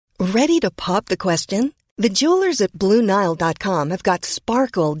Ready to pop the question? The jewelers at BlueNile.com have got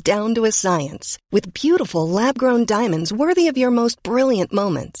sparkle down to a science with beautiful lab-grown diamonds worthy of your most brilliant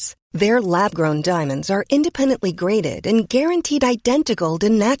moments. Their lab-grown diamonds are independently graded and guaranteed identical to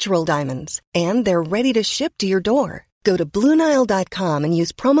natural diamonds, and they're ready to ship to your door. Go to BlueNile.com and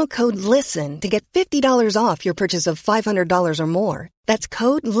use promo code LISTEN to get $50 off your purchase of $500 or more. That's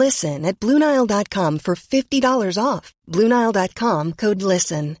code LISTEN at BlueNile.com for $50 off. BlueNile.com, code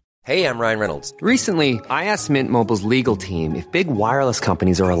LISTEN. Hey, I'm Ryan Reynolds. Recently, I asked Mint Mobile's legal team if big wireless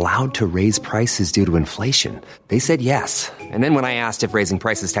companies are allowed to raise prices due to inflation. They said yes. And then when I asked if raising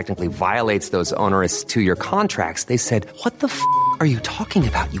prices technically violates those onerous two-year contracts, they said, what the f*** are you talking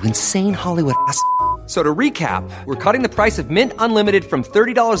about, you insane Hollywood ass f- So to recap, we're cutting the price of Mint Unlimited from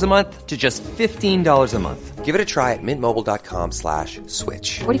 $30 a month to just $15 a month. Give it a try at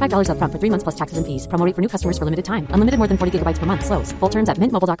mintmobile.com/switch. $45 up front for 3 months plus taxes and fees. Promo rate for new customers for limited time. Unlimited more than 40 gigabytes per month. Slows full terms at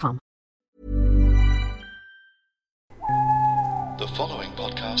mintmobile.com. The following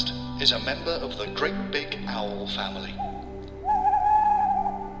podcast is a member of the Great Big Owl family.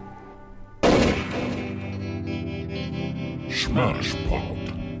 Smash Pod.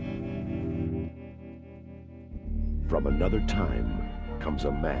 From another time comes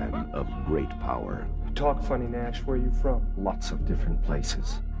a man of great power. You talk funny, Nash. Where are you from? Lots of different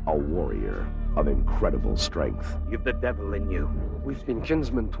places. A warrior of incredible strength. You've the devil in you. We've been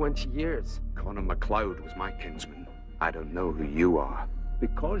kinsmen 20 years. Connor MacLeod was my kinsman. I don't know who you are.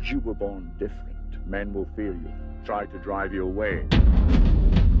 Because you were born different, men will fear you, try to drive you away.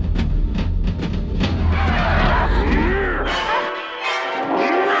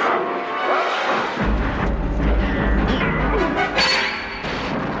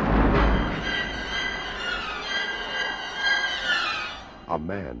 A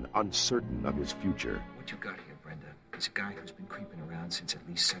man uncertain of his future. What you got here, Brenda, is a guy who's been creeping around since at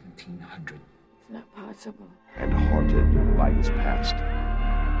least 1700. It's not possible. And haunted by his past.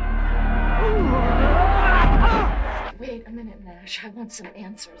 Wait a minute, Nash. I want some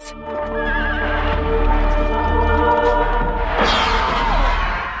answers.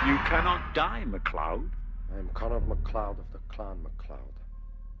 You cannot die, MacLeod. I am Conor MacLeod of the Clan MacLeod.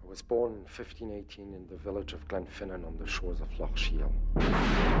 I was born in 1518 in the village of Glenfinnan on the shores of Loch Shiel. Now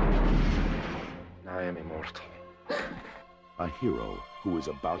I am immortal. A hero who is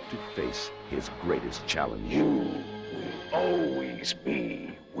about to face his greatest challenge. You will always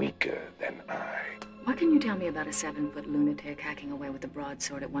be weaker than I. What can you tell me about a 7-foot lunatic hacking away with a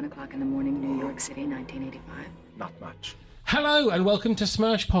broadsword at 1 o'clock in the morning, New York City, 1985? Not much. Hello and welcome to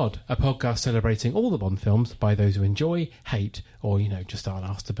Smash Pod, a podcast celebrating all the Bond films by those who enjoy, hate, or, just aren't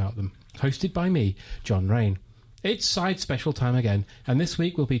asked about them. Hosted by me, John Rain. It's side special time again, and this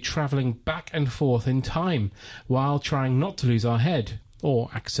week we'll be travelling back and forth in time while trying not to lose our head.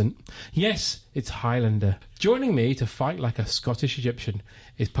 Or accent. Yes, it's Highlander. Joining me to fight like a Scottish Egyptian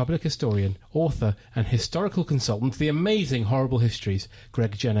is public historian, author and historical consultant to the amazing Horrible Histories,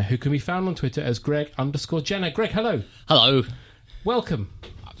 Greg Jenner, who can be found on Twitter as Greg_Jenner. Greg, hello. Hello. Welcome.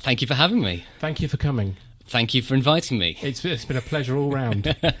 Thank you for having me. Thank you for coming. Thank you for inviting me. It's been a pleasure all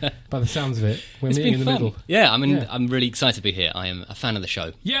round, by the sounds of it. We're meeting in the middle. Yeah, I'm really excited to be here. I am a fan of the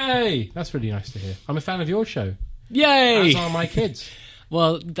show. Yay! That's really nice to hear. I'm a fan of your show. Yay! As are my kids.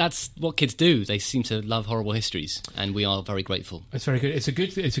 Well, that's what kids do. They seem to love Horrible Histories, and we are very grateful. It's very good. It's a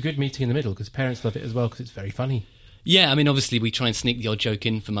good meeting in the middle because parents love it as well because it's very funny. Yeah, obviously we try and sneak the odd joke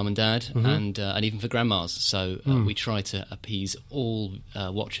in for mum and dad, and even for grandmas. So we try to appease all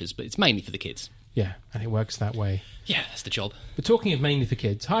watchers, but it's mainly for the kids. Yeah, and it works that way. Yeah, that's the job. But talking of mainly for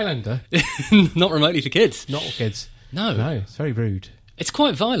kids, Highlander. Not remotely for kids. Not for kids. No, it's very rude. It's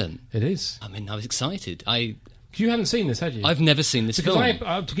quite violent. It is. I was excited. You hadn't seen this, had you? I've never seen this film.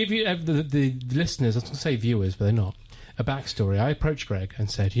 To give you the listeners, I was going to say viewers, but they're not, a backstory, I approached Greg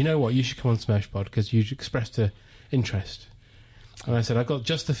and said, you know what, you should come on Smash Pod because you expressed an interest. And I said, I've got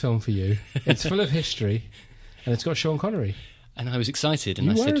just the film for you. It's full of history and it's got Sean Connery. And I was excited. And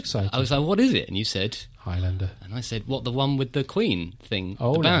you I were said, excited. I was like, what is it? And you said... Highlander. And I said, what, the one with the Queen thing,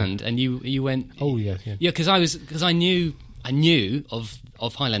 the band? And you went... Oh, yeah. Yeah, because I knew of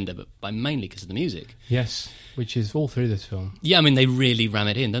Highlander, but mainly because of the music. Yes, which is all through this film. Yeah, they really ram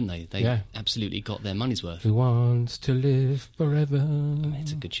it in, don't they? They absolutely got their money's worth. Who wants to live forever?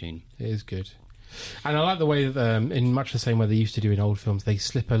 It's a good tune. It is good. And I like the way that, in much the same way they used to do in old films, they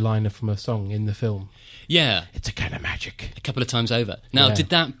slip a line from a song in the film. Yeah. It's a kind of magic. A couple of times over. Now, did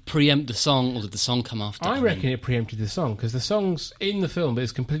that preempt the song, or did the song come after? I reckon it preempted the song, because the song's in the film, but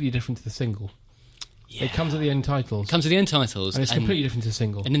it's completely different to the single. Yeah. It comes at the end titles. Comes at the end titles. And it's completely different to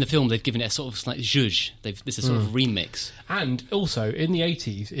single. And in the film, they've given it a sort of slight zhuzh. This is sort of remix. And also, in the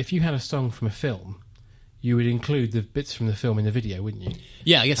 80s, if you had a song from a film, you would include the bits from the film in the video, wouldn't you?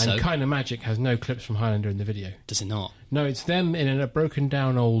 Yeah, I guess so. And Kind of Magic has no clips from Highlander in the video. Does it not? No, it's them in a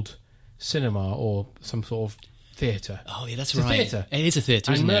broken-down old cinema or some sort of theatre. Oh, yeah, that's right. It's a theatre. It is a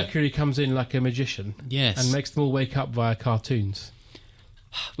theatre, isn't it? And Mercury comes in like a magician. Yes. And makes them all wake up via cartoons.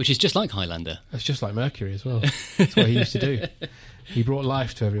 Which is just like Highlander. It's just like Mercury as well. That's what he used to do. He brought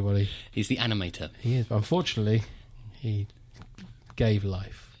life to everybody. He's the animator. He is. But unfortunately, he gave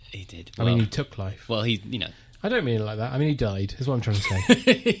life. He did. I mean, he took life. Well, I don't mean it like that. I mean, he died, is what I'm trying to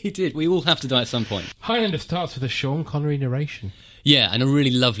say. He did. We all have to die at some point. Highlander starts with a Sean Connery narration. Yeah, and a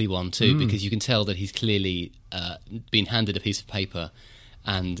really lovely one too, because you can tell that he's clearly been handed a piece of paper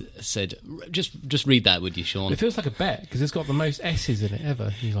and said, just read that, would you, Sean? It feels like a bet, because it's got the most S's in it ever.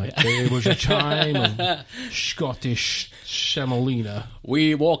 He's like, there was a time of Scottish semolina.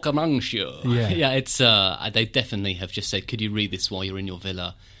 We walk amongst you. Yeah. Yeah, it's they definitely have just said, could you read this while you're in your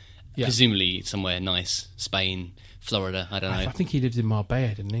villa? Yeah. Presumably somewhere nice, Spain, Florida, I don't know. I think he lives in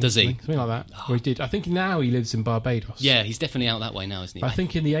Marbella, didn't he? Does he? Something like that. Or he did. I think now he lives in Barbados. Yeah, he's definitely out that way now, isn't he? I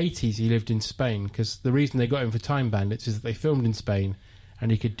think in the 80s he lived in Spain, because the reason they got him for Time Bandits is that they filmed in Spain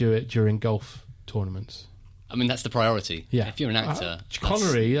and he could do it during golf tournaments. I mean, that's the priority. Yeah. If you're an actor...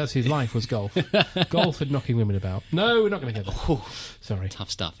 Connery, that's his life, was golf. Golf and knocking women about. No, we're not going to get there. Oh, sorry. Tough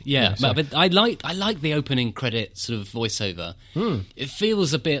stuff. Yeah, but I like the opening credit sort of voiceover. It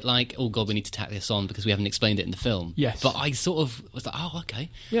feels a bit like, oh God, we need to tack this on because we haven't explained it in the film. Yes. But I sort of was like, oh, okay.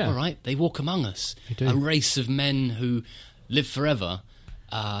 Yeah. All right, they walk among us. They do. A race of men who live forever.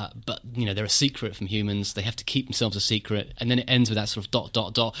 But, they're a secret from humans. They have to keep themselves a secret. And then it ends with that sort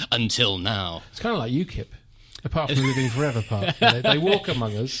of ... until now. It's kind of like UKIP. Apart from the living forever part. They walk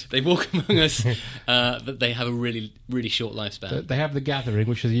among us. They walk among us, but they have a really, really short lifespan. They have the Gathering,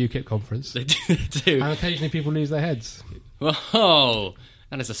 which is a UKIP conference. They do. And occasionally people lose their heads. Whoa,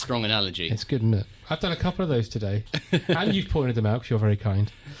 that is a strong analogy. It's good, isn't it? I've done a couple of those today. And you've pointed them out because you're very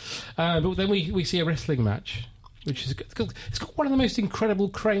kind. But then we see a wrestling match, which is it's got one of the most incredible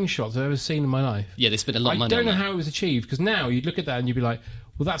crane shots I've ever seen in my life. Yeah, they spent a lot of money on that. I don't know how it was achieved, because now you'd look at that and you'd be like,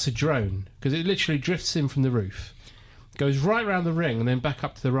 well, that's a drone, because it literally drifts in from the roof, goes right around the ring and then back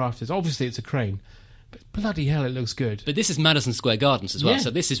up to the rafters. Obviously it's a crane, but bloody hell, it looks good. But this is Madison Square Gardens as well, Yeah.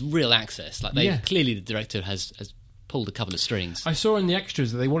 so this is real access. Like clearly the director has pulled a couple of strings. I saw in the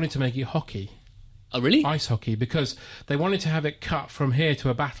extras that they wanted to make it hockey. Oh, really? Ice hockey, because they wanted to have it cut from here to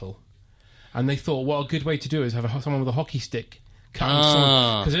a battle. And they thought, well, a good way to do it is have someone with a hockey stick cutting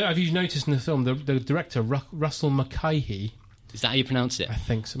someone. Because have you noticed in the film, the director, Russell Mulcahy... Is that how you pronounce it? I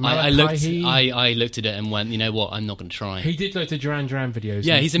think so. I looked at it and went, you know what, I'm not going to try. He did loads of Duran Duran videos.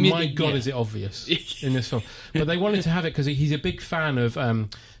 Yeah, he's a My God, is it obvious in this film. But they wanted to have it because he's a big fan of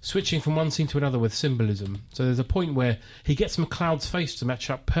switching from one scene to another with symbolism. So there's a point where he gets McLeod's face to match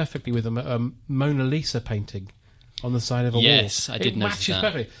up perfectly with a Mona Lisa painting on the side of a wall. Yes, I did notice that. It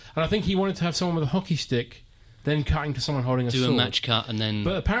matches perfectly. And I think he wanted to have someone with a hockey stick then cutting to someone holding a sword. Do a match cut and then...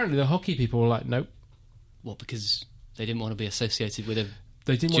 But apparently the hockey people were like, nope. What, because... They didn't want to be associated with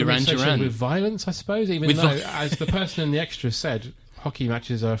They didn't want to be associated with violence, I suppose, even though, as the person in the extras said, hockey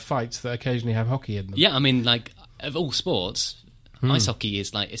matches are fights that occasionally have hockey in them. Yeah, I mean, like, of all sports, ice hockey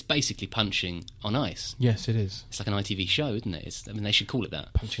is like, it's basically punching on ice. Yes, it is. It's like an ITV show, isn't it? I mean, they should call it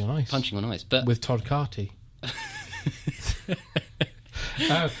that. Punching on ice. Punching on ice. But with Todd Carty.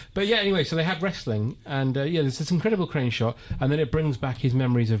 But yeah, anyway, so they have wrestling, and there's this incredible crane shot, and then it brings back his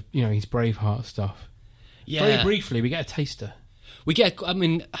memories of, his Braveheart stuff. Yeah. Very briefly, we get a taster.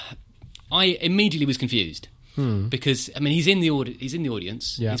 I immediately was confused because he's in the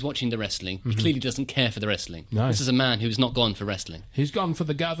audience. Yeah. He's watching the wrestling. He clearly doesn't care for the wrestling. No. This is a man who's not gone for wrestling. He's gone for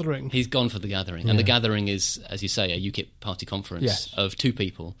the Gathering. He's gone for the Gathering, and the Gathering is, as you say, a UKIP party conference of two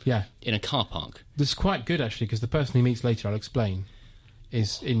people. Yeah. In a car park. This is quite good actually, because the person he meets later, I'll explain,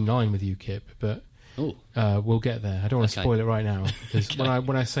 is in line with UKIP, but. We'll get there. I don't want to spoil it right now, because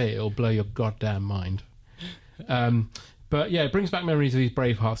when I say it, it'll blow your goddamn mind. But yeah, it brings back memories of his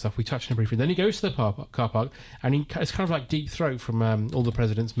Braveheart stuff. We touched on it briefly. Then he goes to the car park, and it's kind of like Deep Throat from All the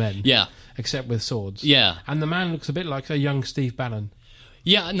President's Men. Yeah. Except with swords. Yeah. And the man looks a bit like a young Steve Bannon.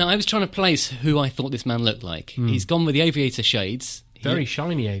 Yeah, no, I was trying to place who I thought this man looked like. He's gone with the aviator shades. Very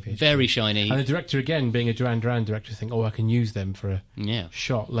shiny aviators. Very shiny. And the director, again, being a Duran Duran director, think, I can use them for a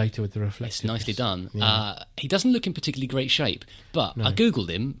shot later with the reflective. It's nicely done. Yeah. He doesn't look in particularly great shape, but I googled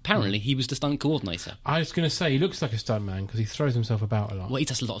him. Apparently, he was the stunt coordinator. I was going to say, he looks like a stuntman because he throws himself about a lot. Well, he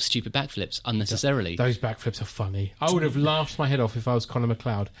does a lot of stupid backflips unnecessarily. Those backflips are funny. I would have laughed my head off if I was Conor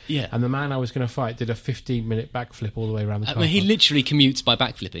McLeod. Yeah. And the man I was going to fight did a 15-minute backflip all the way around the car. I mean, he literally commutes by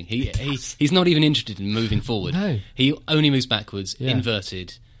backflipping. He's not even interested in moving forward. No. He only moves backwards,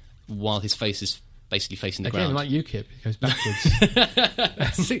 inverted, while his face is basically facing the ground. Again, like UKIP, it goes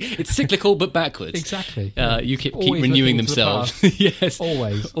backwards. It's cyclical but backwards. Exactly. UKIP keep renewing themselves. Yes.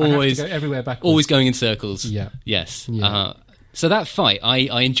 Always. I have to go everywhere backwards. Always going in circles. Yeah. Yes. Yeah. So that fight,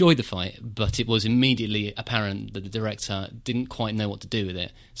 I enjoyed the fight, but it was immediately apparent that the director didn't quite know what to do with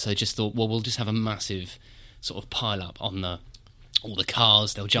it. So just thought, well, we'll just have a massive sort of pile-up on all the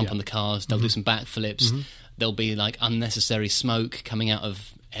cars. They'll jump on the cars. They'll do some backflips. There'll be like unnecessary smoke coming out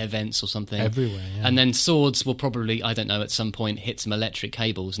of air vents or something. Everywhere, yeah. And then swords will probably, I don't know, at some point hit some electric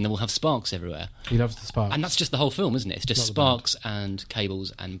cables and then we'll have sparks everywhere. He loves the sparks. And that's just the whole film, isn't it? It's just sparks and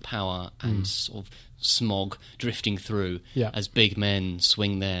cables and power and sort of smog drifting through as big men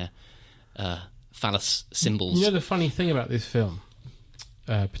swing their phallus symbols. You know the funny thing about this film?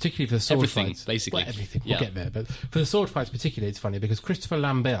 Particularly for the sword fights. Basically. Well, everything. We'll get there. But for the sword fights particularly, it's funny because Christopher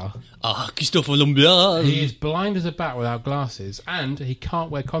Lambert... Christopher Lambert! He is blind as a bat without glasses, and he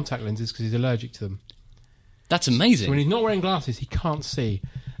can't wear contact lenses because he's allergic to them. That's amazing. So when he's not wearing glasses, he can't see.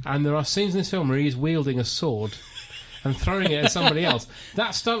 And there are scenes in this film where he is wielding a sword and throwing it at somebody else.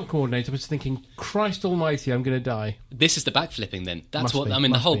 That stunt coordinator was thinking, Christ almighty, I'm going to die. This is the backflipping then. That's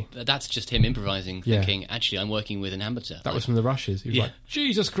that's just him improvising, thinking, actually, I'm working with an amateur. That was from the Rushes. He was like,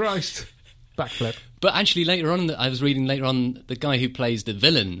 Jesus Christ! Backflip. But actually, later on, I was reading later on, the guy who plays the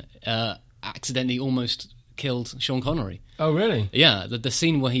villain accidentally almost killed Sean Connery. Oh, really? Yeah, the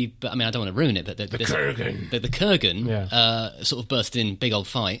scene where he... I mean, I don't want to ruin it, but... The Kurgan. The Kurgan sort of burst in, big old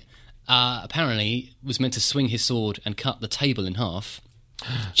fight. Apparently was meant to swing his sword and cut the table in half.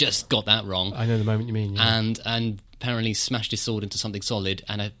 Just got that wrong. I know the moment you mean. Yeah. And apparently smashed his sword into something solid,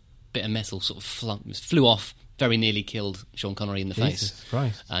 and a bit of metal sort of flew off, very nearly killed Sean Connery in the face.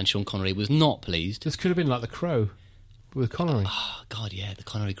 Christ. And Sean Connery was not pleased. This could have been like The Crow with Connery. Oh, God, yeah, the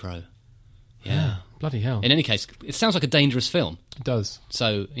Connery Crow. Yeah. Bloody hell. In any case, it sounds like a dangerous film. It does.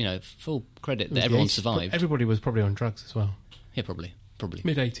 So, full credit that everyone survived. Everybody was probably on drugs as well. Yeah, probably.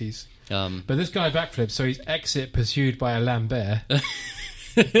 Mid-80s. But this guy backflips, so he's exit pursued by a Lambert.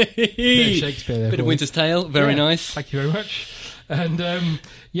 Bit of Shakespeare there. Bit of Winter's Tale, very nice. Thank you very much. And,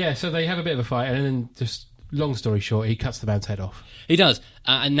 so they have a bit of a fight, and then just, long story short, he cuts the man's head off. He does.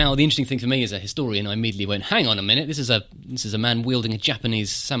 And now the interesting thing for me as a historian, I immediately went, hang on a minute, this is a man wielding a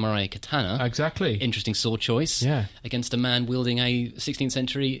Japanese samurai katana. Exactly. Interesting sword choice. Yeah. Against a man wielding a 16th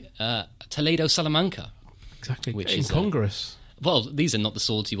century Toledo Salamanca. Exactly. Which incongruous. Well, these are not the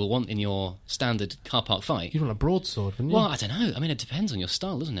swords you will want in your standard car park fight. You'd want a broadsword, wouldn't you? Well, I don't know. I mean, it depends on your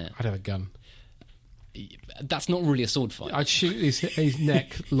style, doesn't it? I'd have a gun. That's not really a sword fight. I'd shoot his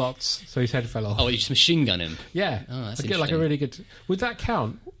neck lots so his head fell off. Oh, you just machine gun him? Yeah. Oh, that's I'd get like a really good... Would that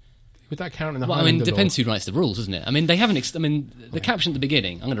count? Would that count in the Highlander it depends law? who writes the rules, doesn't it? I mean, they haven't... the caption at the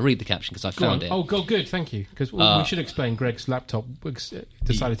beginning... I'm going to read the caption because I found it. Oh, good, thank you. Because we should explain Greg's laptop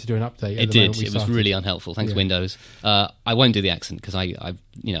decided to do an update. It did. It was really unhelpful. Thanks, Windows. I won't do the accent because I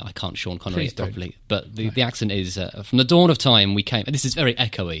can't Sean Connery properly. But the accent is... from the dawn of time we came... This is very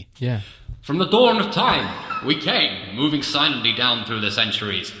echoey. Yeah. From the dawn of time, we came, moving silently down through the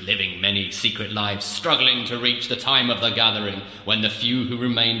centuries, living many secret lives, struggling to reach the time of the gathering, when the few who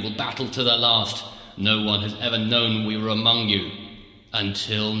remain will battle to the last. No one has ever known we were among you.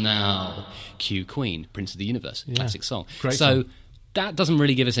 Until now. Cue Queen, Prince of the Universe, classic song. Great song. That doesn't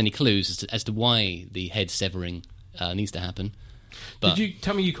really give us any clues as to why the head severing needs to happen. But did you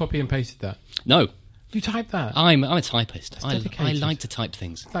tell me you copy and pasted that? No. You typed that? I'm a typist. That's I like to type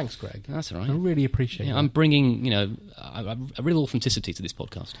things. Thanks, Greg. That's all right. I really appreciate it. I'm bringing, a real authenticity to this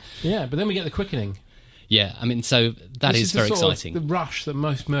podcast. Yeah, but then we get the quickening. Yeah, I mean, so that is very exciting. The rush that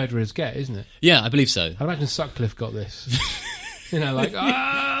most murderers get, isn't it? Yeah, I believe so. I imagine Sutcliffe got this.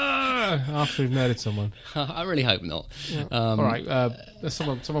 After he's murdered someone. I really hope not. Yeah. All right, there's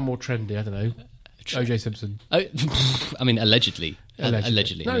someone more trendy, I don't know. O.J. Simpson. I mean, allegedly.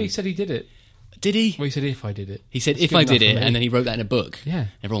 Allegedly. No, he said he did it. Did he? Well, he said if I did it. He said if I did it, and then he wrote that in a book. Yeah.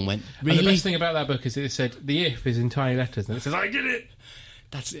 Everyone went, really? And the best thing about that book is it said the if is in tiny letters, and it says, I did it!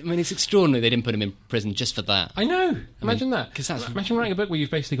 It's extraordinary they didn't put him in prison just for that. I know. Imagine that. That's imagine writing a book where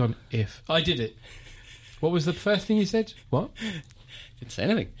you've basically gone, if I did it. What was the first thing you said? What? Didn't say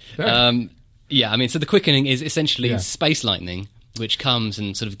anything. So the quickening is essentially space lightning, which comes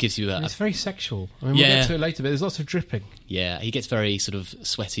and sort of gives you It's very sexual. I mean, we'll get to it later, but there's lots of dripping. Yeah, he gets very sort of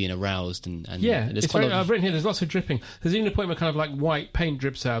sweaty and aroused, and it's very, I've written here. There's lots of dripping. There's even a point where kind of like white paint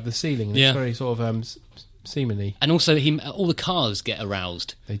drips out of the ceiling, and it's very sort of seemingly. And also, all the cars get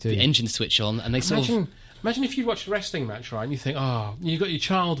aroused. They do. The engines switch on, and they Imagine if you watched a wrestling match, right, and you think, you've got your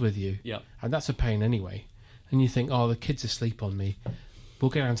child with you, and that's a pain anyway, and you think, the kid's asleep on me. We'll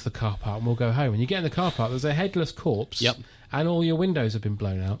go down to the car park and we'll go home. And you get in the car park, there's a headless corpse, and all your windows have been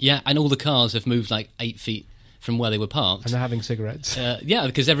blown out. Yeah, and all the cars have moved like 8 feet from where they were parked. And they're having cigarettes.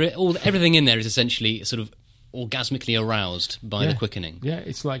 Because everything in there is essentially sort of orgasmically aroused by the quickening. Yeah,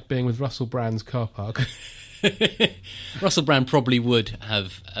 it's like being with Russell Brand's car park. Russell Brand probably would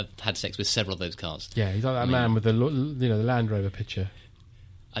have had sex with several of those cars. Yeah, he's like that man with the Land Rover picture.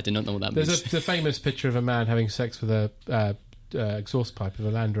 I do not know what that means. There's the famous picture of a man having sex with a exhaust pipe of a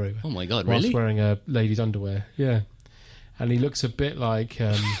Land Rover. Oh my God, whilst really? Wearing a lady's underwear. Yeah, and he looks a bit like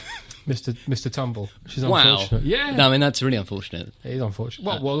Mr. Tumble, which is unfortunate. Yeah, no, I mean that's really unfortunate. It is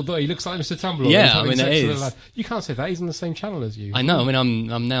unfortunate. Well, he looks like Mr. Tumble. Yeah, I mean it is. You can't say that. He's on the same channel as you. I know. I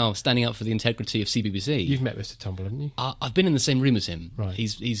mean, I'm now standing up for the integrity of CBBC. You've met Mr. Tumble, haven't you? I've been in the same room as him. Right.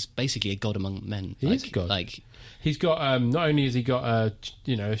 He's basically a god among men. He is a god. He's got not only has he got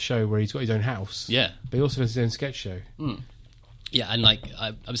a show where he's got his own house. Yeah, but he also has his own sketch show. Mm. Yeah, and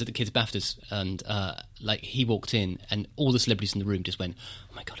I was at the kids' BAFTAs, and he walked in, and all the celebrities in the room just went,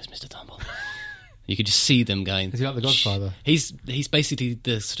 "Oh my God, it's Mr. Tumble." You could just see them going. Is he like the Godfather? He's basically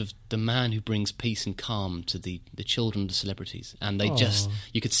the sort of the man who brings peace and calm to the children of the celebrities, and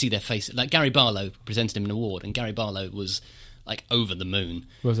you could see their faces. Like Gary Barlow presented him an award, and Gary Barlow was like over the moon.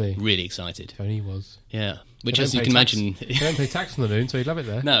 Was he? Really excited. If only he was. Yeah. Which, as you can imagine... They don't pay tax on the moon, so he'd love it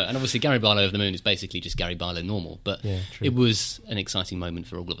there. No, and obviously Gary Barlow of the moon is basically just Gary Barlow normal, but it was an exciting moment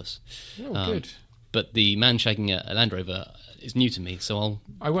for all of us. Oh, good. But the man shaking a Land Rover is new to me, so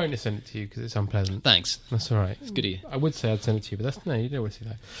I won't send it to you because it's unpleasant. Thanks. That's all right. It's good of you. I would say I'd send it to you, but you don't want to see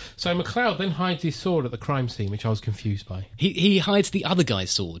that. So McLeod then hides his sword at the crime scene, which I was confused by. He hides the other guy's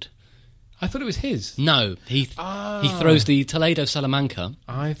sword. I thought it was his. No, he throws the Toledo Salamanca.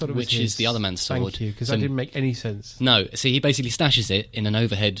 I thought it was which is the other man's sword. Thank you, because that didn't make any sense. No, see, he basically stashes it in an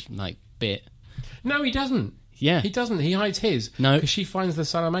overhead bit. No, he doesn't. Yeah, he doesn't. He hides his. No, because she finds the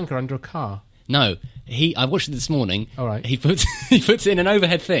Salamanca under a car. No, I watched it this morning. All right, he puts it in an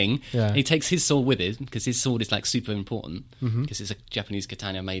overhead thing. Yeah, and he takes his sword with him because his sword is super important because it's a Japanese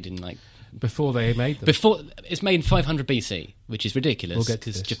katana made in before they made them. It's made in 500 BC, which is ridiculous. We'll get to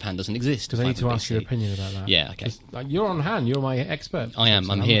because Japan doesn't exist. Because I need to ask your opinion about that. Yeah, okay. You're on hand. You're my expert. I am.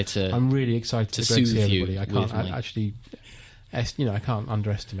 I'm here to. I'm really excited to soothe see everybody. you. I can't actually. I can't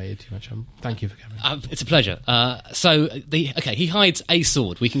underestimate it too much. Thank you for coming. It's a pleasure. He hides a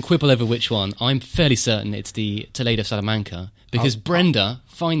sword. We can quibble over which one. I'm fairly certain it's the Toledo Salamanca because Brenda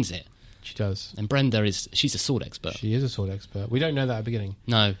finds it. She does. And Brenda she's a sword expert. She is a sword expert. We don't know that at the beginning.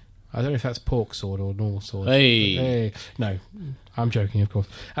 No. I don't know if that's pork sword or normal sword. Hey. No, I'm joking, of course.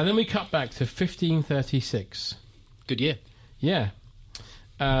 And then we cut back to 1536. Good year. Yeah.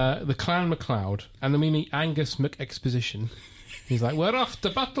 The Clan MacLeod. And then we meet Angus McExposition. He's like, we're off to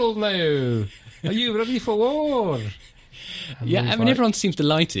battle now. Are you ready for war? And everyone seems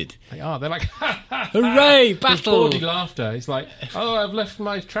delighted. They are. They're like, ha, ha, hooray, battle! Bawdy laughter. It's like, I've left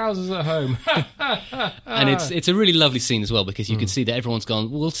my trousers at home. And it's a really lovely scene as well because you can see that everyone's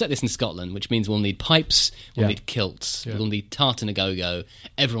gone, we'll set this in Scotland, which means we'll need pipes, we'll need kilts, we'll need tartan a go-go,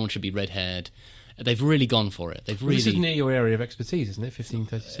 everyone should be red-haired. They've really gone for it. This is near your area of expertise, isn't it?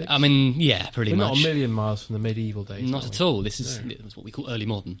 1536. I mean, yeah, pretty much. Not a million miles from the medieval days. Not at all. This is what we call early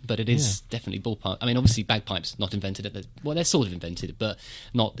modern, but it is definitely ballpark. I mean, obviously, bagpipes not invented they're sort of invented, but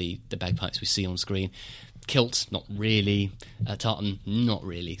not the bagpipes we see on screen. Kilts, not really. Tartan, not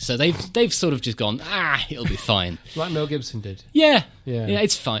really. So they've sort of just gone, it'll be fine. Like Mel Gibson did. Yeah,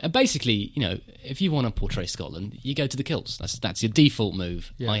 it's fine. And basically, if you want to portray Scotland, you go to the kilts. That's your default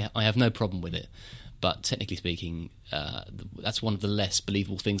move. Yeah. I have no problem with it. But technically speaking, that's one of the less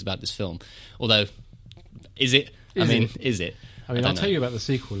believable things about this film. Although, is it? Is it? I mean, I'll tell you about the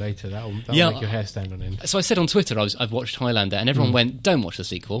sequel later. That'll make your hair stand on end. So I said on Twitter, I've watched Highlander, and everyone went, don't watch the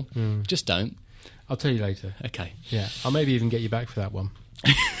sequel. Just don't. I'll tell you later. Okay. Yeah, I'll maybe even get you back for that one.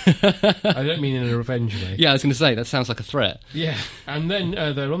 I don't mean in a revenge way. Yeah, I was going to say, that sounds like a threat. Yeah, and then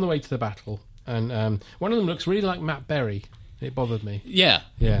they're on the way to the battle, and one of them looks really like Matt Berry. It bothered me. Yeah.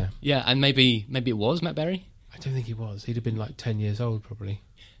 Yeah. Yeah, and maybe it was Matt Berry? I don't think he was. He'd have been like 10 years old, probably.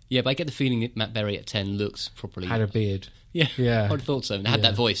 Yeah, but I get the feeling that Matt Berry at 10 looks properly... Had a beard. Yeah, yeah. I would have thought so. And had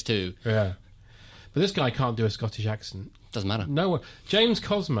that voice too. Yeah. But this guy can't do a Scottish accent. Doesn't matter. No one. James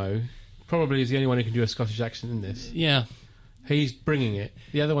Cosmo probably is the only one who can do a Scottish accent in this. Yeah. He's bringing it.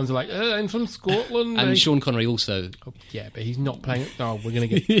 The other ones are like, I'm from Scotland. And Sean Connery also. Oh, yeah, but he's not playing... Oh, we're going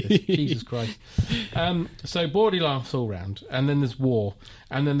to get to this. Jesus Christ. So bawdy laughs all round, and then there's war.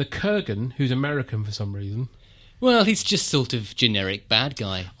 And then the Kurgan, who's American for some reason... Well, he's just sort of generic bad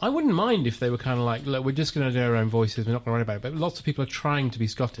guy. I wouldn't mind if they were kind of like, look, we're just going to do our own voices, we're not going to worry about it. But lots of people are trying to be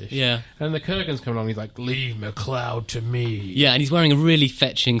Scottish. Yeah. And the Kurgan's coming along, he's like, leave MacLeod to me. Yeah, and he's wearing a really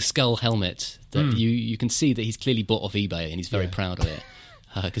fetching skull helmet that you can see that he's clearly bought off eBay, and he's very proud of it.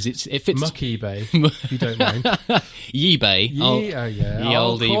 Because it fits... Muck eBay, if you don't mind. eBay. Yeah.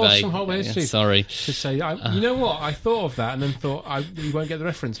 Old eBay. Some Horrible History. Sorry. To say, you know what? I thought of that and then thought, you won't get the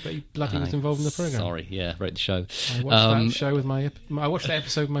reference, but he bloody was involved in the programme. Sorry, yeah, wrote the show. I watched that show with I watched that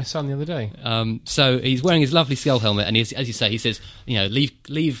episode with my son the other day. So he's wearing his lovely skull helmet, and as you say, he says,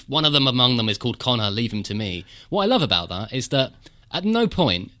 leave one of them among them is called Connor, leave him to me. What I love about that is that at no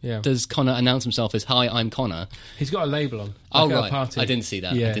point does Connor announce himself as, hi, I'm Connor. He's got a label on. Oh, right. I didn't see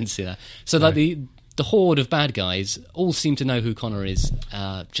that. Yeah. I didn't see that. So that the horde of bad guys all seem to know who Connor is,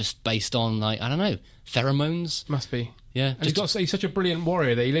 just based on, like, I don't know, pheromones? Must be. Yeah. And he's such a brilliant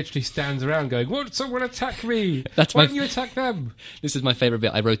warrior that he literally stands around going, won't someone attack me? Why don't you attack them? This is my favourite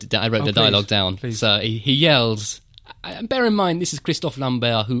bit. I wrote the dialogue down. Please. So he yells... Bear in mind, this is Christophe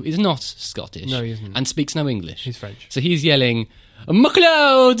Lambert, who is not Scottish. No, he isn't. And speaks no English. He's French. So he's yelling...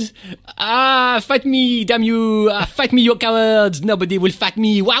 MacLeod! Fight me, damn you! Fight me, you cowards! Nobody will fight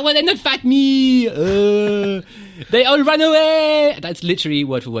me! Why would they not fight me? They all run away! That's literally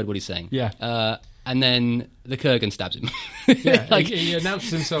word for word what he's saying. Yeah. And then the Kurgan stabs him. Yeah, he announces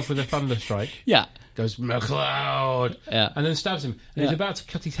himself with a thunder strike. Yeah. Goes, MacLeod! Yeah. And then stabs him. And he's about to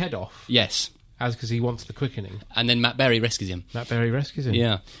cut his head off. Yes. Because he wants the quickening. And then Matt Berry rescues him.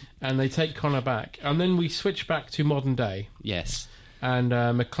 Yeah. And they take Connor back. And then we switch back to modern day. Yes. And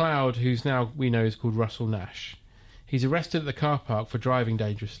MacLeod, who's now we know is called Russell Nash, he's arrested at the car park for driving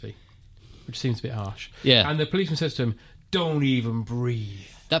dangerously, which seems a bit harsh. Yeah. And the policeman says to him, don't even breathe.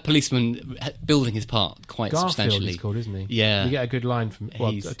 That policeman building his part quite Garfield substantially. He's called, isn't he? Yeah. You get a good line from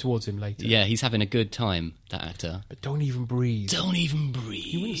towards him later. Yeah, he's having a good time, that actor. But don't even breathe. Don't even breathe.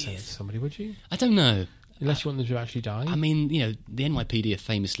 You wouldn't say that to somebody, would you? I don't know. Unless you want them to actually die. I mean, the NYPD are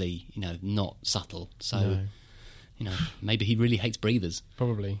famously, not subtle. So, maybe he really hates breathers.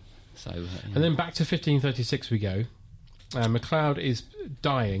 Probably. So, and then back to 1536 we go. MacLeod is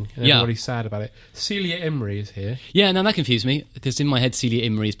dying, and everybody's sad about it. Celia Imrie is here. Yeah, now that confused me, because in my head Celia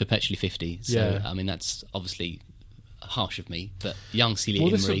Imrie is perpetually 50. So, yeah. I mean, that's obviously harsh of me, but young Celia Imrie...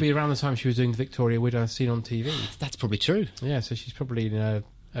 Well, this would be around the time she was doing Victoria Widow Seen on TV. That's probably true. Yeah, so she's probably in her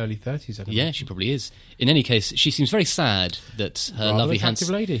early 30s, I think. Yeah, she probably is. In any case, she seems very sad that her lovely attractive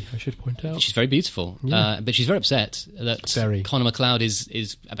lady, I should point out. She's very beautiful, but she's very upset that Connor MacLeod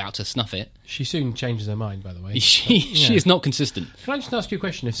is about to snuff it. She soon changes her mind, by the way. She is not consistent. Can I just ask you a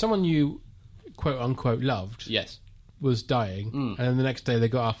question? If someone you, quote-unquote, loved was dying, and then the next day they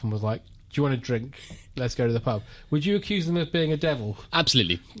got up and was like, do you want a drink? Let's go to the pub. Would you accuse them of being a devil?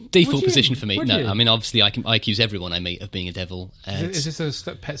 Absolutely. Default position for me. No, I mean, obviously, I accuse everyone I meet of being a devil. Is this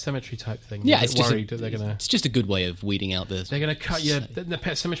a Pet Sematary type thing? Yeah, it's just a good way of weeding out the... They're going to cut you... The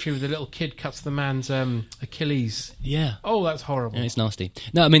Pet Sematary with the little kid cuts the man's Achilles. Yeah. Oh, that's horrible. Yeah, it's nasty.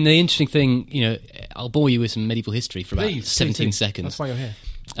 No, I mean, the interesting thing, I'll bore you with some medieval history for about 17 seconds. That's why you're here.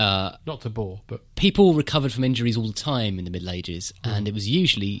 Not to bore, but... People recovered from injuries all the time in the Middle Ages, and it was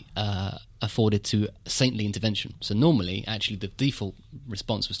usually afforded to saintly intervention. So normally, actually, the default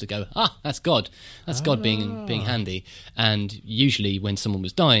response was to go, that's God. That's God being handy. And usually, when someone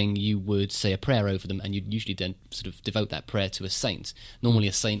was dying, you would say a prayer over them, and you'd usually then sort of devote that prayer to a saint, normally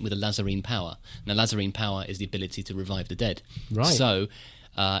a saint with a Lazarene power. Now, Lazarene power is the ability to revive the dead. Right. So,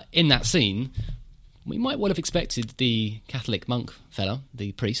 in that scene... we might well have expected the Catholic monk fella,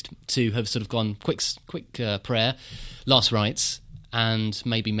 the priest, to have sort of gone quick prayer, last rites, and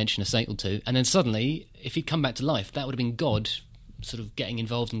maybe mention a saint or two. And then suddenly, if he'd come back to life, that would have been God sort of getting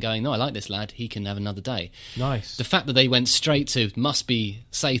involved and going, no, I like this lad, he can have another day. Nice. The fact that they went straight to, must be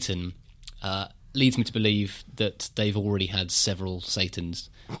Satan, leads me to believe that they've already had several Satans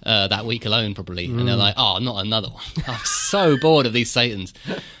that week alone, probably. And they're like, not another one. I'm so bored of these Satans.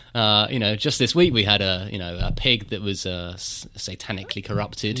 Just this week we had a pig that was satanically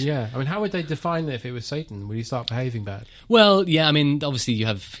corrupted. Yeah, I mean, how would they define that if it was Satan? Would he start behaving bad? Well, yeah, I mean, obviously you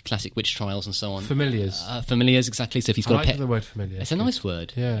have classic witch trials and so on. Familiars. Familiars, exactly. So if he's got a pet... the word familiar. It's a nice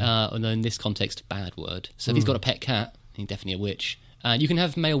word. Yeah. Although in this context, bad word. So if he's got a pet cat, he's definitely a witch. You can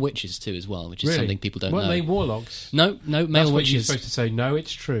have male witches too as well, which is something people don't know. Weren't they warlocks? No, male That's what witches. You're supposed to say, no,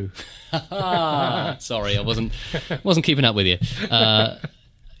 it's true. Sorry, I wasn't keeping up with you.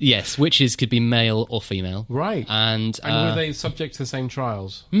 Yes, witches could be male or female. Right. And were they subject to the same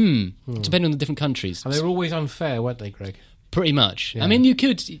trials? Depending on the different countries. And they were always unfair, weren't they, Greg? Pretty much. Yeah. I mean,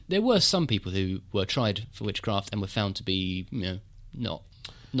 there were some people who were tried for witchcraft and were found to be, not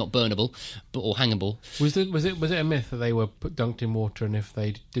burnable or hangable. Was it a myth that they were dunked in water and if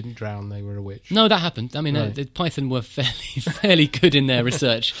they didn't drown, they were a witch? No, that happened. I mean, the Python were fairly good in their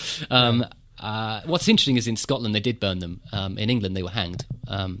research. What's interesting is in Scotland they did burn them. In England they were hanged.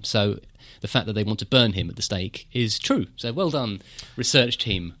 So the fact that they want to burn him at the stake is true. So well done, research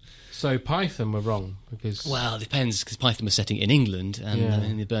team. So Python were wrong because... Well, it depends, because Python was setting in England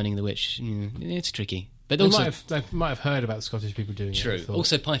and the burning of the witch, it's tricky. But they might have heard about Scottish people doing it. True.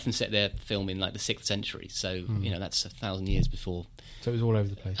 Also, Python set their film in like the 6th century, so that's 1,000 years before. So it was all over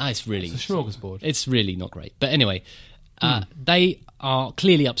the place. It's really... It's a smorgasbord. It's really not great. But anyway, they are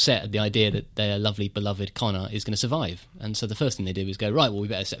clearly upset at the idea that their lovely, beloved Connor is going to survive. And so the first thing they do is go, right, well, we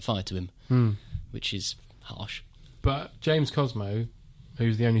better set fire to him, which is harsh. But James Cosmo,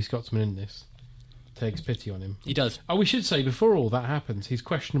 who's the only Scotsman in this, takes pity on him. He does. Oh, we should say, before all that happens, he's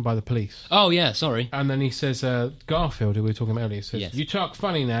questioned by the police. Oh, yeah, sorry. And then he says, Garfield, who we were talking about earlier, says, You talk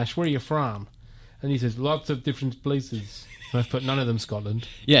funny, Nash, where are you from? And he says, lots of different places. And I've put none of them Scotland.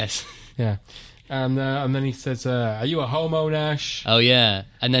 Yes. Yeah. And then he says, are you a homo, Nash? Oh, yeah.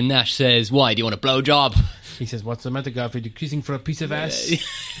 And then Nash says, why, do you want a blowjob? He says, what's the matter, Garfield? You're kissing for a piece of ass?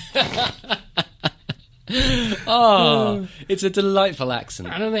 Oh, it's a delightful accent.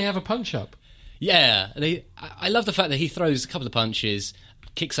 And then they have a punch-up. Yeah. I love the fact that he throws a couple of punches,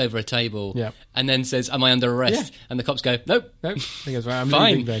 kicks over a table, and then says, am I under arrest? Yeah. And the cops go, nope. He goes, well, I'm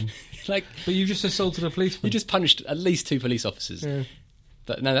fine. leaving then. But you just assaulted a policeman. You just punched at least 2 police officers. Yeah.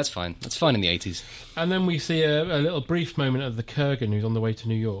 But no, that's fine. That's fine in the 80s. And then we see a little brief moment of the Kurgan who's on the way to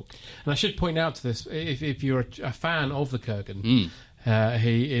New York. And I should point out to this, if you're a fan of the Kurgan,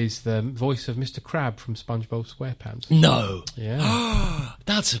 he is the voice of Mr. Crab from SpongeBob SquarePants. No! Yeah.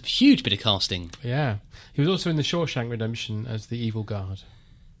 That's a huge bit of casting. Yeah. He was also in The Shawshank Redemption as the evil guard.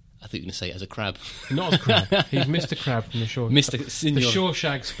 I thought you were going to say it as a crab. Not as a crab. He's Mr. Crab from the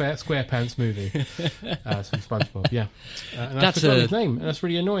Shawshank SquarePants movie. From SpongeBob, yeah. And I forgot his name. And that's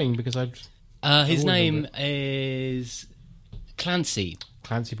really annoying because his name is Clancy.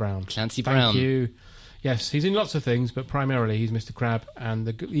 Clancy Brown. Clancy Brown. Thank you. Yes, he's in lots of things, but primarily he's Mr. Crab and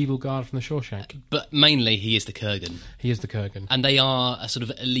the evil guard from the Shawshank. But mainly he is the Kurgan. He is the Kurgan. And they are a sort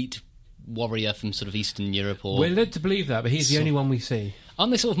of elite warrior from sort of Eastern Europe, or we're led to believe that, but he's the only one we see. Aren't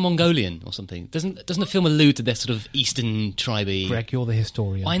they sort of Mongolian or something? Doesn't the film allude to their sort of Eastern tribey? Greg, you're the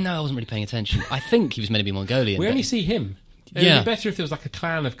historian. I know, I wasn't really paying attention. I think he was meant to be Mongolian. We only see him. It would be better if there was like a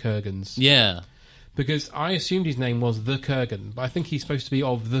clan of Kurgans. Yeah. Because I assumed his name was the Kurgan, but I think he's supposed to be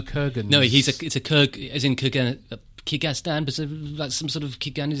of the Kurgans. No, it's a Kurg, as in Kyrgyzstan, but like some sort of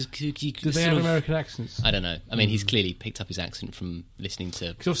Kyrgyz. Do they have American accents? I don't know. I mean, he's clearly picked up his accent from listening to.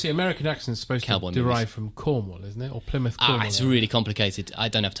 Because obviously, American accent is supposed to derive from Cornwall, isn't it, or Plymouth? Cornwall. It's really complicated. I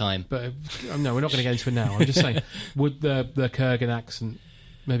don't have time. But no, we're not going to get into it now. I'm just saying, would the Kurgan accent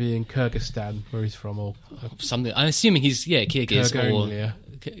maybe in Kyrgyzstan, where he's from, or something? I'm assuming he's Kyrgyz or.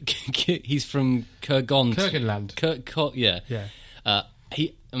 He's from Kurganland. Yeah. I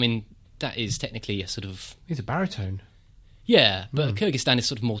mean, that is technically a sort of. He's a baritone. Yeah, but Kyrgyzstan is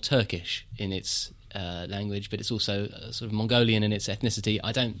sort of more Turkish in its language, but it's also sort of Mongolian in its ethnicity.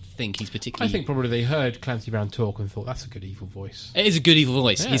 I don't think he's particularly. I think probably they heard Clancy Brown talk and thought that's a good evil voice. It is a good evil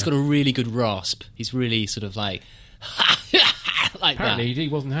voice. Yeah. He's got a really good rasp. He's really sort of like Apparently, he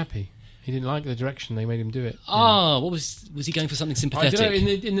wasn't happy. He didn't like the direction they made him do it. Oh, what was he going for? Something sympathetic? I don't know.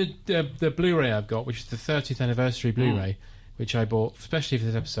 In the Blu-ray I've got, which is the 30th anniversary Blu-ray, which I bought especially for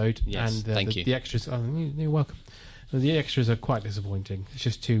this episode. Yes, and thank you. The extras. Oh, you're welcome. The extras are quite disappointing. It's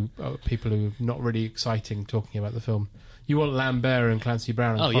just two people who are not really exciting talking about the film. You want Lambert and Clancy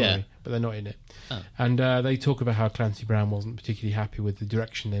Brown and Connery, but they're not in it. Oh. And they talk about how Clancy Brown wasn't particularly happy with the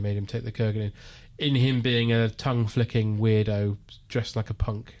direction they made him take the Kurgan in him being a tongue-flicking weirdo dressed like a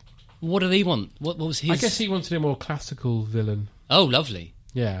punk. What did he want? What was his... I guess he wanted a more classical villain. Oh, lovely.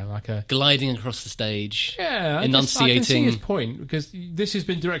 Yeah, like a... gliding across the stage. Yeah, enunciating. I can see his point, because this has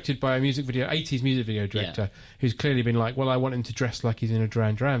been directed by a 80s music video director who's clearly been like, well, I want him to dress like he's in a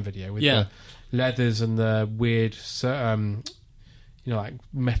Duran Duran video with the leathers and the weird, like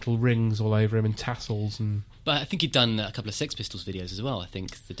metal rings all over him and tassels and... But I think he'd done a couple of Sex Pistols videos as well, I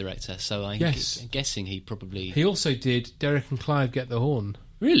think, the director. So I'm guessing he probably... He also did Derek and Clive Get the Horn.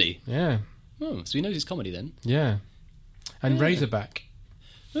 Really? Yeah. Oh, so he knows his comedy then. Yeah. And Razorback.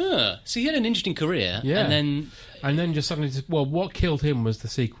 So he had an interesting career. Yeah. And then just suddenly... Well, what killed him was the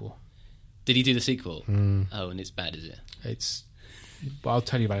sequel. Did he do the sequel? Oh, and it's bad, is it? It's But I'll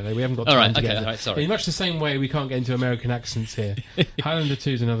tell you about it later. We haven't got All time right, to okay, get to all right, sorry. In much the same way we can't get into American accents here. Highlander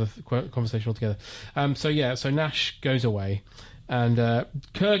 2 is another conversation altogether. So Nash goes away, and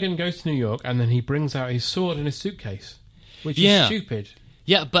Kurgan goes to New York, and then he brings out his sword in his suitcase, which is stupid.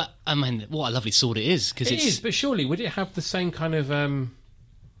 Yeah, but, I mean, what a lovely sword it is. Cause it is, but surely, would it have the same kind of...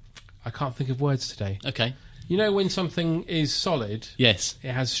 I can't think of words today. Okay. You know when something is solid, yes,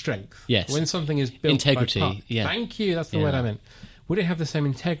 it has strength. Yes. When something is built integrity, by parts, yeah. Thank you, that's the word I meant. Would it have the same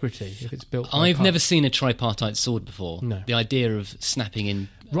integrity if it's built by I've parts? never seen a tripartite sword before. No. The idea of snapping in...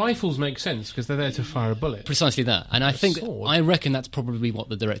 Rifles make sense because they're there to fire a bullet. Precisely that. And I reckon that's probably what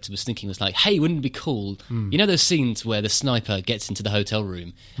the director was thinking, was like, hey, wouldn't it be cool? You know those scenes where the sniper gets into the hotel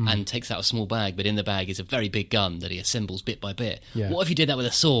room and takes out a small bag, but in the bag is a very big gun that he assembles bit by bit. Yeah. What if you did that with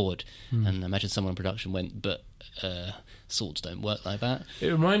a sword? And imagine someone in production went, but swords don't work like that.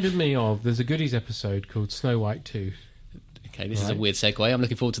 It reminded me of, there's a Goodies episode called Snow White 2. Okay, this is a weird segue. I'm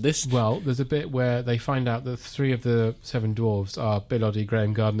looking forward to this. Well, there's a bit where they find out that 3 of the 7 dwarves are Bill Oddie,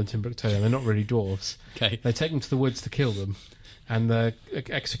 Graham Garden and Tim Brooke-Taylor. They're not really dwarves. Okay. They take them to the woods to kill them, and the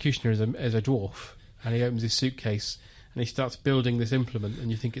executioner is a dwarf, and he opens his suitcase and he starts building this implement, and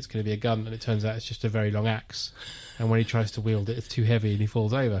you think it's going to be a gun, and it turns out it's just a very long axe. And when he tries to wield it, it's too heavy and he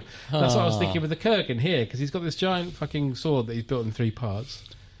falls over. That's what I was thinking with the Kurgan here, because he's got this giant fucking sword that he's built in 3 parts.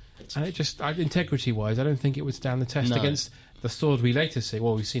 And it just, integrity-wise, I don't think it would stand the test against the sword we later see.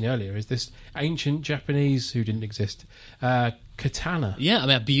 What we've seen earlier is this ancient Japanese, who didn't exist, katana. Yeah, I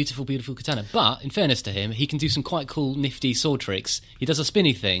mean, a beautiful, beautiful katana. But, in fairness to him, he can do some quite cool, nifty sword tricks. He does a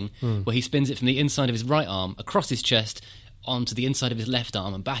spinny thing where he spins it from the inside of his right arm across his chest onto the inside of his left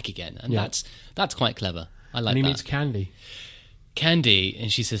arm and back again. And that's quite clever. I like that. And he meets Candy. Candy,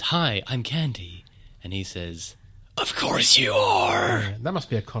 and she says, "Hi, I'm Candy." And he says, "Of course you are." Yeah, that must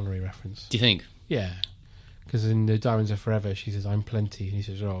be a Connery reference. Do you think? Yeah. Because in Diamonds Are Forever, she says, "I'm plenty." And he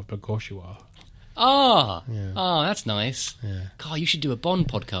says, "Oh, of course you are." That's nice. Yeah. God, you should do a Bond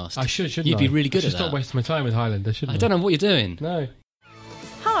podcast. I shouldn't You'd be really good at that. Stop wasting my time with Highlander, shouldn't I? I don't know what you're doing. No.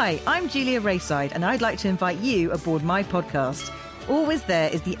 Hi, I'm Julia Rayside, and I'd like to invite you aboard my podcast. Always There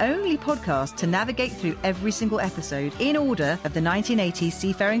is the only podcast to navigate through every single episode in order of the 1980s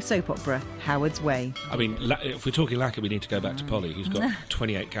seafaring soap opera, Howard's Way. I mean, if we're talking lacquer, we need to go back to Polly, who's got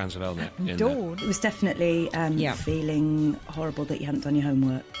 28 cans of Elnet in Dawn. It was definitely feeling horrible that you hadn't done your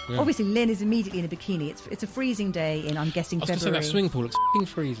homework. Yeah. Obviously, Lynn is immediately in a bikini. It's a freezing day in, I'm guessing, February. That swimming pool looks f***ing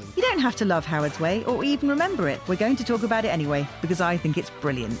freezing. You don't have to love Howard's Way or even remember it. We're going to talk about it anyway, because I think it's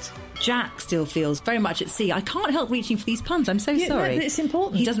brilliant. Jack still feels very much at sea. I can't help reaching for these puns. I'm so sorry. No, it's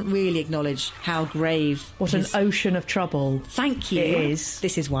important. He doesn't really acknowledge how grave... What an ocean of trouble. Thank you. It is.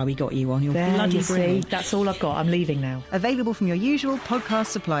 This is why we got you on. You're there, bloody you see. brilliant. That's all I've got. I'm leaving now. Available from your usual podcast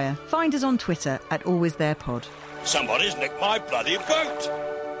supplier. Find us on Twitter at AlwaysTherePod. Somebody's nicked my bloody boat.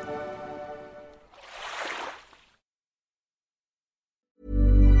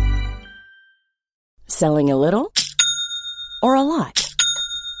 Selling a little or a lot?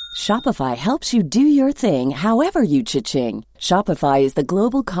 Shopify helps you do your thing however you cha-ching. Shopify is the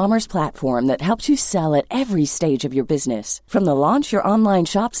global commerce platform that helps you sell at every stage of your business. From the launch your online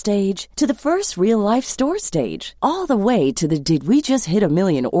shop stage to the first real-life store stage, all the way to the did we just hit a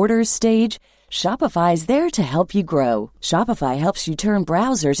million orders stage. Shopify is there to help you grow. Shopify helps you turn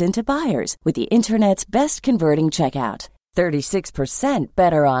browsers into buyers with the internet's best converting checkout. 36%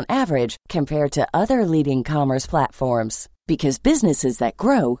 better on average compared to other leading commerce platforms. Because businesses that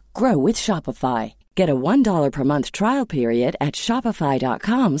grow, grow with Shopify. Get a $1 per month trial period at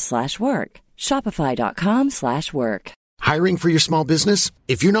shopify.com/work. Shopify.com/work. Hiring for your small business?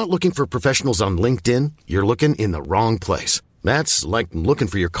 If you're not looking for professionals on LinkedIn, you're looking in the wrong place. That's like looking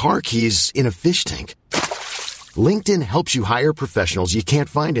for your car keys in a fish tank. LinkedIn helps you hire professionals you can't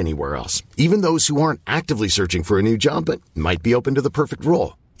find anywhere else, even those who aren't actively searching for a new job but might be open to the perfect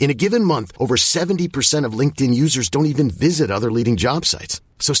role. In a given month, over 70% of LinkedIn users don't even visit other leading job sites.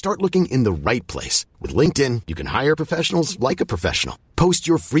 So start looking in the right place. With LinkedIn, you can hire professionals like a professional. Post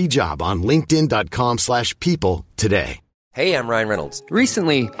your free job on linkedin.com/people today. Hey, I'm Ryan Reynolds.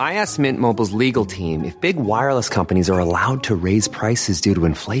 Recently, I asked Mint Mobile's legal team if big wireless companies are allowed to raise prices due to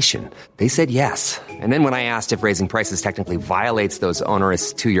inflation. They said yes. And then when I asked if raising prices technically violates those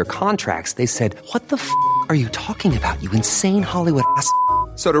onerous 2-year contracts, they said, "What the f*** are you talking about, you insane Hollywood ass?"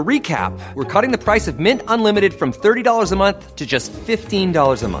 So to recap, we're cutting the price of Mint Unlimited from $30 a month to just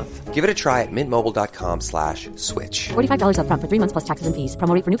 $15 a month. Give it a try at mintmobile.com/switch. $45 up front for 3 months plus taxes and fees.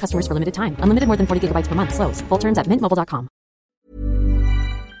 Promo rate for new customers for limited time. Unlimited more than 40 gigabytes per month. Slows full terms at mintmobile.com.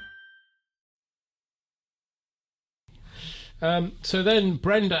 So then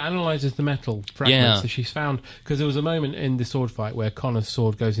Brenda analyses the metal fragments that she's found, because there was a moment in the sword fight where Connor's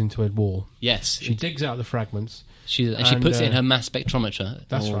sword goes into a wall. Yes. She digs out the fragments. She puts it in her mass spectrometer.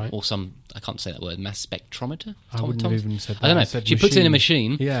 That's right. Or some, I can't say that word, mass spectrometer? I wouldn't have even said that. I don't know. She puts it in a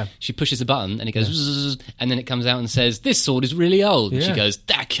machine. Yeah. She pushes the button and it goes zzz, and then it comes out and says, this sword is really old. And she goes,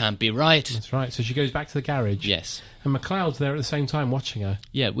 that can't be right. That's right. So she goes back to the garage. Yes. And McLeod's there at the same time watching her.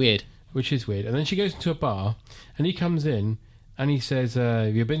 Yeah, weird. Which is weird. And then she goes into a bar and he comes in and he says,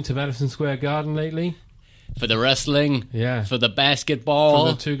 have you been to Madison Square Garden lately? For the wrestling, yeah. For the basketball,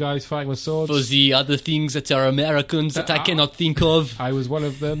 for the two guys fighting with swords, for the other things that are Americans that I cannot think of. I was one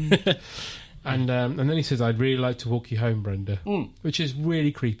of them. And then he says, I'd really like to walk you home, Brenda. Which is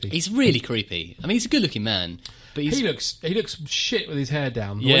really creepy. He's really creepy. I mean, he's a good-looking man. But he looks shit with his hair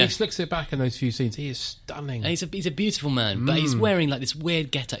down. The way he slicks it back in those few scenes, he is stunning. And he's a beautiful man, but he's wearing like this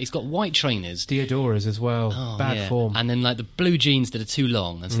weird getup. He's got white trainers, Diodoras as well, bad form, and then like the blue jeans that are too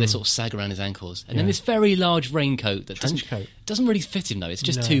long, and so they sort of sag around his ankles. And then this very large raincoat that doesn't really fit him though. It's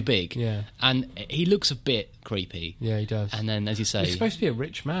just too big. Yeah, and he looks a bit creepy. Yeah, he does. And then, as you say, he's supposed to be a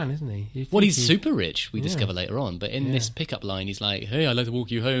rich man, isn't he? Well, he's super rich. We discover later on, but in this pickup line, he's like, "Hey, I'd like to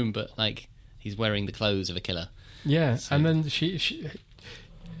walk you home," but like he's wearing the clothes of a killer. Yeah, so. And then she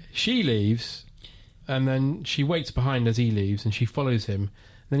leaves, and then she waits behind as he leaves, and she follows him.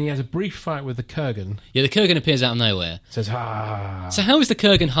 Then he has a brief fight with the Kurgan. Yeah, the Kurgan appears out of nowhere. Says, "Ah." So how is the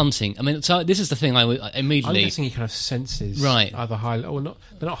Kurgan hunting? I mean, so this is the thing I immediately... I'm guessing he kind of senses other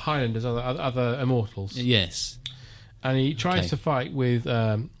they're not Highlanders, other immortals. Yes. And he tries to fight with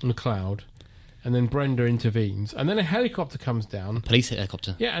McLeod. And then Brenda intervenes. And then a helicopter comes down. A police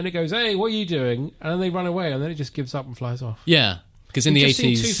helicopter. Yeah, and it goes, hey, what are you doing? And then they run away, and then it just gives up and flies off. Yeah, because in the 80s...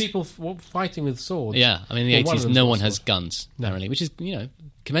 You've just seen two people fighting with swords. Yeah, I mean, in the 80s, no one has guns, apparently, which is,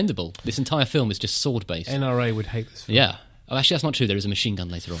 commendable. This entire film is just sword-based. NRA would hate this film. Yeah. Oh, actually, that's not true. There is a machine gun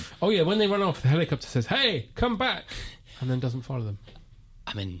later on. Oh, yeah, when they run off, the helicopter says, hey, come back, and then doesn't follow them.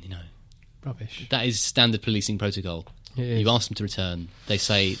 I mean, rubbish. That is standard policing protocol. You ask them to return, they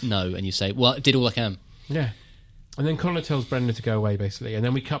say no, and you say, well, I did all I can. Yeah. And then Connor tells Brenda to go away, basically, and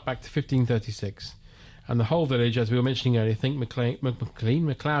then we cut back to 1536, and the whole village, as we were mentioning earlier, think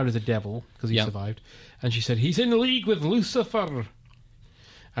McLeod is a devil, because he survived, and she said, he's in league with Lucifer.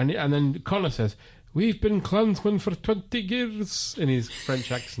 And then Connor says, we've been clansmen for 20 years, in his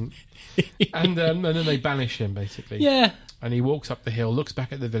French accent. and then they banish him, basically. Yeah. And he walks up the hill, looks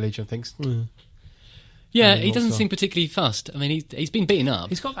back at the village, and thinks, Yeah, he doesn't seem particularly fussed. I mean, he's been beaten up.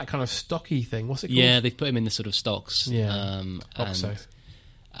 He's got that kind of stocky thing. What's it called? Yeah, they've put him in the sort of stocks. Yeah, Oxo.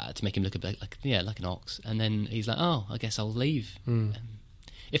 To make him look a bit like an ox. And then he's like, oh, I guess I'll leave.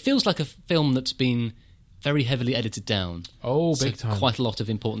 It feels like a film that's been very heavily edited down. Oh, big time. Quite a lot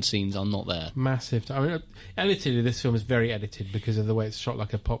of important scenes are not there. Massive. I mean, edited, this film is very edited because of the way it's shot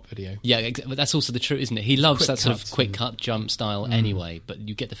like a pop video. Yeah, but that's also the truth, isn't it? He loves that sort of quick cut jump style anyway, but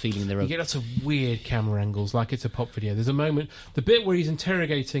you get the feeling there are... You get lots of weird camera angles, like it's a pop video. There's a moment, the bit where he's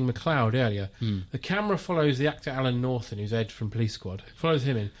interrogating McLeod earlier, the camera follows the actor Alan Norton, who's Ed from Police Squad, follows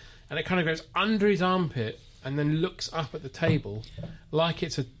him in, and it kind of goes under his armpit and then looks up at the table like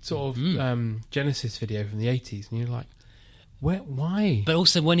it's a sort of Genesis video from the 80s, and you're like, why? But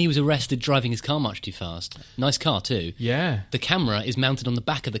also when he was arrested driving his car much too fast, nice car too, yeah, the camera is mounted on the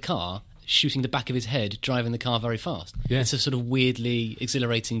back of the car, shooting the back of his head, driving the car very fast. Yeah. It's a sort of weirdly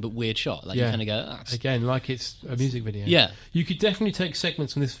exhilarating but weird shot. Like you kind of go... Again, like it's a music video. Yeah. You could definitely take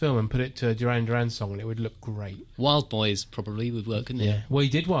segments from this film and put it to a Duran Duran song and it would look great. Wild Boys probably would work, couldn't it? Yeah. Well, he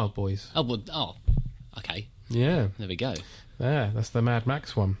did Wild Boys. Okay. Yeah. There we go. There, that's the Mad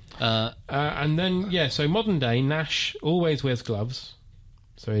Max one. And then, so modern day, Nash always wears gloves.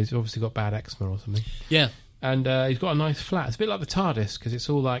 So he's obviously got bad eczema or something. Yeah. And he's got a nice flat. It's a bit like the TARDIS, because it's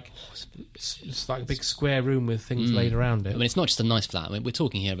all like... It's like a big square room with things laid around it. I mean, it's not just a nice flat. I mean, we're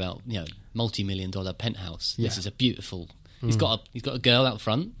talking here about, multi-million-dollar penthouse. Yeah. This is a beautiful... He's got a girl out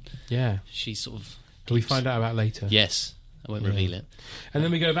front. Yeah. She's sort of... We find out about later. Yes. I won't reveal it. And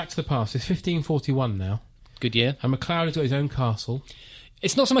then we go back to the past. It's 1541 now. Good year. And McLeod has got his own castle.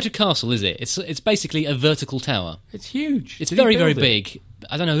 It's not so much a castle, is it? It's basically a vertical tower. It's huge. It's very, very big.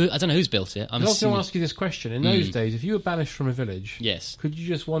 I don't know who's built it. I was going to ask you this question. In those days, if you were banished from a village, yes, could you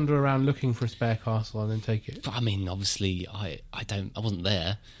just wander around looking for a spare castle and then take it? But, I mean, obviously, I wasn't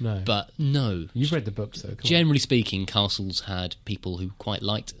there. No. But no. You've read the books, though. Generally speaking, castles had people who quite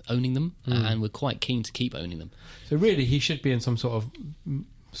liked owning them and were quite keen to keep owning them. So really, he should be in some sort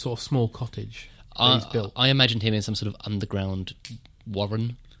of small cottage that he's built. I imagined him in some sort of underground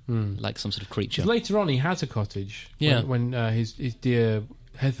warren. Like some sort of creature. Later on, he has a cottage. Yeah. When his dear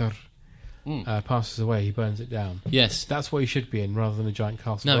Heather passes away, he burns it down. Yes. That's what he should be in, rather than a giant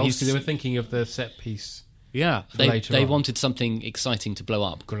castle. No, But obviously they were thinking of the set piece. Yeah, for they later on. wanted something exciting to blow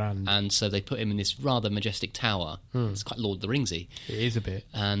up. Grand. And so they put him in this rather majestic tower. It's quite Lord of the Ringsy. It is a bit.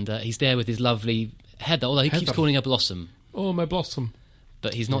 And he's there with his lovely Heather, although he keeps Heather. calling her Blossom. Oh, my Blossom.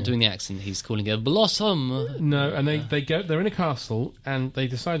 But he's not doing the accent, he's calling her Blossom. No, and they're in a castle, and they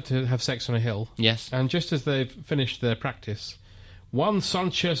decide to have sex on a hill. Yes. And just as they've finished their practice, Juan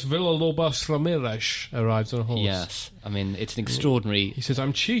Sanchez Villalobos Ramirez arrives on a horse. Yes. I mean, it's an extraordinary He says,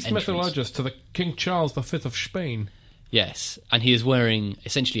 I'm chief entrance. metallurgist to the King Charles V of Spain. Yes, and he is wearing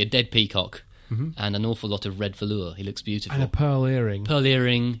essentially a dead peacock and an awful lot of red velour. He looks beautiful. And a pearl earring. Pearl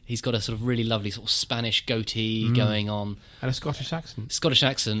earring. He's got a sort of really lovely sort of Spanish goatee going on. And a Scottish accent. Scottish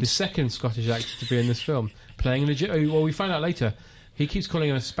accent. The second Scottish actor to be in this film. Playing well, we find out later, he keeps calling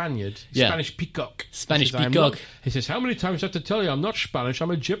him a Spaniard. Yeah. Spanish peacock. Spanish He says, peacock. He says, how many times do I have to tell you I'm not Spanish,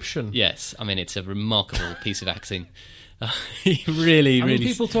 I'm Egyptian. Yes, I mean, it's a remarkable piece of acting. He really, I mean, really...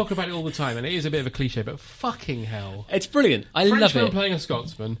 people talk about it all the time, and it is a bit of a cliche, but fucking hell. It's brilliant. I love Frenchman it. playing a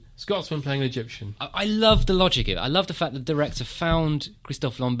Scotsman, Scotsman playing an Egyptian. I love the logic of it. I love the fact that the director found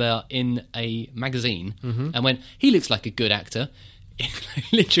Christophe Lambert in a magazine and went, he looks like a good actor.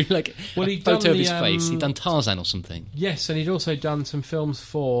 Literally, like a photo of his face. He'd done Tarzan or something. Yes, and he'd also done some films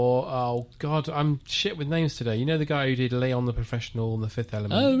for, oh God, I'm shit with names today. You know the guy who did Leon the Professional and The Fifth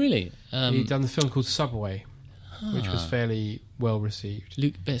Element? Oh, really? He'd done the film called Subway, which was fairly well received.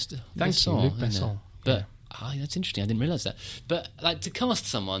 Luc Besson. Thank you, Luc Besson. But that's interesting. I didn't realise that. But like to cast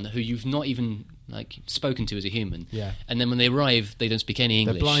someone who you've not even like spoken to as a human, and then when they arrive, they don't speak any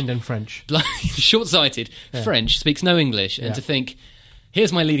English. They're blind and French. Short-sighted, French, speaks no English, and to think,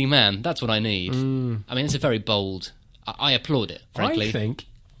 here's my leading man. That's what I need. I mean, it's a very bold. I applaud it. Frankly, I think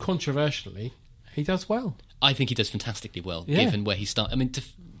controversially, he does well. I think he does fantastically well, given where he started. I mean,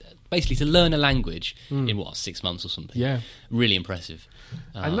 basically to learn a language in 6 months or something. Yeah, really impressive.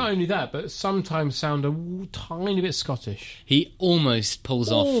 And not only that, but sometimes sound a tiny bit Scottish. He almost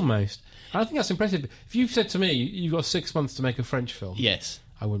pulls off. Almost. I think that's impressive. If you've said to me, you've got 6 months to make a French film. Yes.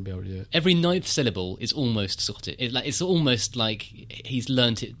 I wouldn't be able to do it. Every ninth syllable is almost Scottish. It's almost like he's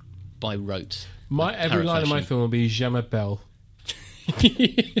learnt it by rote. Every line of my film will be Je m'appelle.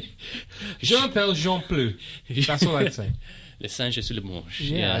 Je m'appelle Jean Plou. That's all I'd say. Le singe sous le manche.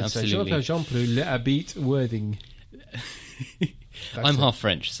 Yeah, I'd say Je m'appelle Jean Plou, le habite Worthing. I'm half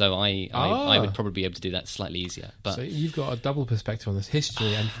French, so I would probably be able to do that slightly easier. But so you've got a double perspective on this,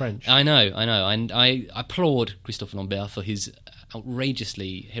 history and French. I know, and I applaud Christophe Lambert for his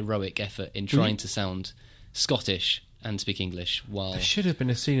outrageously heroic effort in trying to sound Scottish and speak English while... There should have been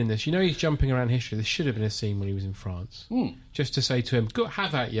a scene in this. You know he's jumping around history. There should have been a scene when he was in France. Just to say to him, go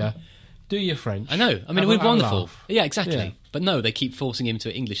have at you, do your French. I know. I mean, it would be wonderful. Laugh. Yeah, exactly. Yeah. But no, they keep forcing him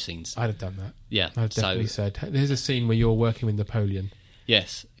to English scenes. I'd have done that. Yeah. I'd definitely said, there's a scene where you're working with Napoleon.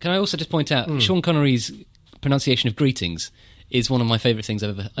 Yes. Can I also just point out, Sean Connery's pronunciation of greetings is one of my favourite things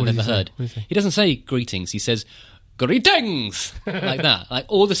I've ever heard. He doesn't say greetings, he says greetings! Like that. Like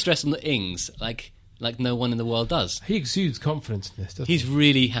all the stress on the ings, like no one in the world does. He exudes confidence in this, doesn't he? He's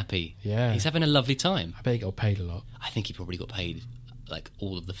really happy. Yeah. He's having a lovely time. I bet he got paid a lot. I think he probably got paid like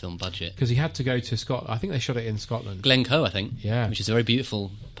all of the film budget. Because he had to go to Scotland. I think they shot it in Scotland. Glencoe, I think. Yeah. Which is a very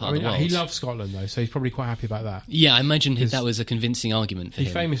beautiful part of the world. He loves Scotland, though, so he's probably quite happy about that. Yeah, I imagine that was a convincing argument for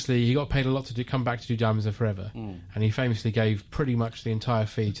him. He got paid a lot to come back to do Diamonds Are Forever. And he famously gave pretty much the entire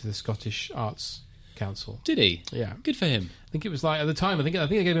fee to the Scottish Arts Council. Did he? Yeah. Good for him. I think it was like, at the time, I think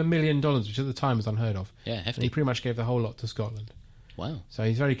they gave him $1 million, which at the time was unheard of. Yeah, hefty. And he pretty much gave the whole lot to Scotland. Wow. So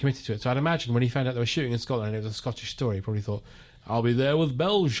he's very committed to it. So I'd imagine when he found out they were shooting in Scotland and it was a Scottish story, he probably thought, I'll be there with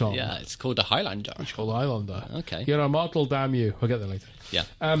Belgium. Yeah, it's called the Highlander. It's called Highlander. Okay. You're a mortal, damn you. We'll get there later. Yeah.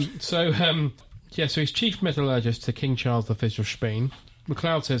 So he's chief metallurgist to King Charles V of Spain.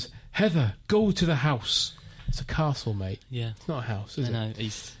 MacLeod says, Heather, go to the house. It's a castle, mate. Yeah. It's not a house, is it? No,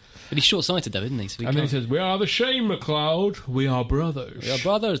 but he's short-sighted, though, isn't he? So and then he says, we are the Shane MacLeod. We are brothers. We are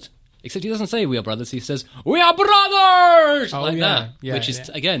brothers. Except he doesn't say we are brothers, he says, we are brothers! Oh, like that. Yeah, which is,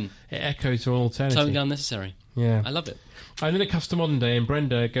 again... It echoes to an alternative. Totally unnecessary. Yeah. I love it. And then it comes to modern day, and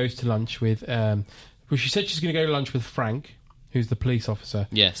Brenda goes to lunch with... well, she said she's going to go to lunch with Frank, who's the police officer.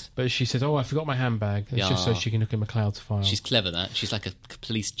 Yes. But she says, I forgot my handbag. It's just so she can look at MacLeod's file. She's clever, that. She's like a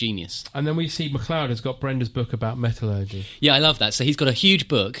police genius. And then we see MacLeod has got Brenda's book about metallurgy. Yeah, I love that. So he's got a huge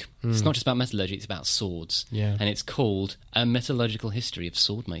book. It's not just about metallurgy, it's about swords. Yeah. And it's called A Metallurgical History of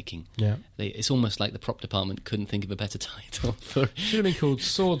Sword Making. Yeah. It's almost like the prop department couldn't think of a better title for... Should have been called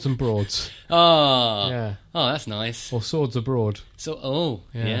Swords and Broads. Oh. Yeah. Oh, that's nice. Or Swords Abroad. So,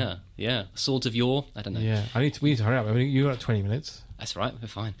 yeah. Swords of Yore? I don't know. Yeah. We need to hurry up. You've got 20 minutes. That's right, we're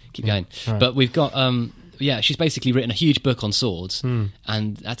fine. Keep going. Right. But we've got, she's basically written a huge book on swords,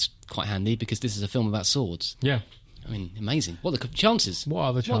 and that's quite handy because this is a film about swords. Yeah. I mean, amazing. What are the chances? What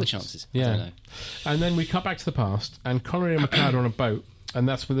are the chances? Yeah. I don't know. And then we cut back to the past, and Connery and McLeod are on a boat, and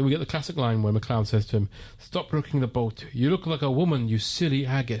that's when we get the classic line where McLeod says to him, "Stop rocking the boat. You look like a woman, you silly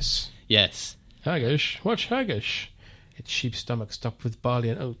haggis." Yes. Haggis? What's haggis? It's sheep's stomach stuffed with barley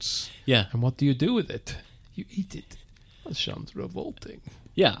and oats. Yeah. And what do you do with it? You eat it. That sounds revolting.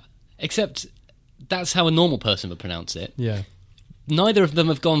 Yeah, except that's how a normal person would pronounce it. Yeah. Neither of them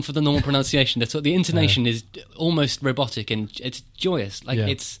have gone for the normal pronunciation. The intonation is almost robotic and it's joyous.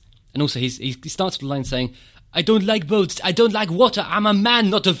 And also he starts with the line saying, "I don't like boats, I don't like water, I'm a man,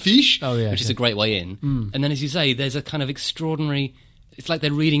 not a fish," which is a great way in. And then, as you say, there's a kind of extraordinary... It's like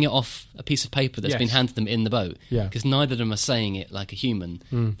they're reading it off a piece of paper that's been handed them in the boat. Yeah. Because neither of them are saying it like a human.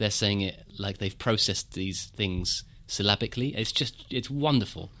 They're saying it like they've processed these things syllabically. It's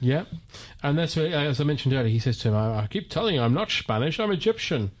wonderful. Yeah. And that's what, as I mentioned earlier, he says to him, I keep telling you, I'm not Spanish, I'm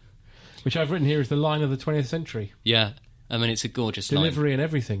Egyptian. Which I've written here is the line of the 20th century. Yeah. I mean, it's a gorgeous delivery line. And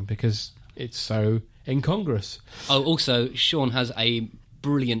everything, because it's so incongruous. Oh, also, Sean has a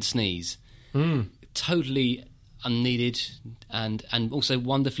brilliant sneeze. Totally unneeded and also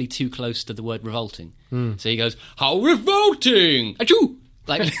wonderfully too close to the word revolting. So he goes, "How revolting! Achoo!"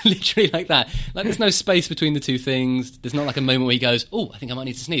 Like literally like that. Like there's no space between the two things. There's not like a moment where he goes, "Oh, I think I might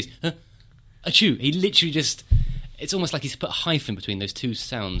need to sneeze." Huh? Achoo! He literally just... It's almost like he's put a hyphen between those two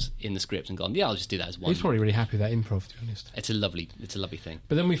sounds in the script and gone, "Yeah, I'll just do that as one." He's probably really happy with that improv, to be honest. It's a lovely thing.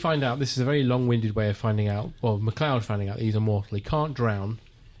 But then we find out, this is a very long-winded way of finding out, well, McLeod finding out that he's immortal. He can't drown.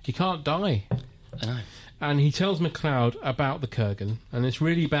 He can't die. I know. And he tells McLeod about the Kurgan, and it's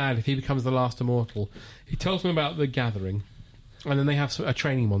really bad if he becomes the last immortal. He tells him about the gathering, and then they have a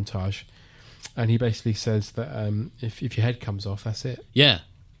training montage, and he basically says that if your head comes off, that's it. Yeah,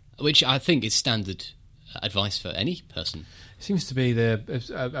 which I think is standard advice for any person. It seems to be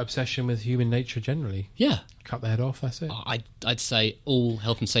the obsession with human nature generally. Yeah. Cut the head off, that's it. I'd say all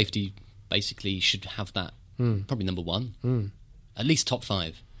health and safety basically should have that. Probably number one. At least top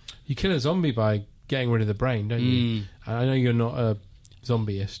 5. You kill a zombie by getting rid of the brain, don't you? And I know you're not a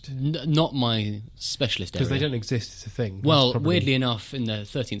zombieist. Not my specialist area. Because they don't exist as a thing. Well, weirdly enough, in the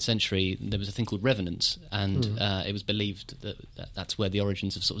 13th century, there was a thing called revenants, and it was believed that that's where the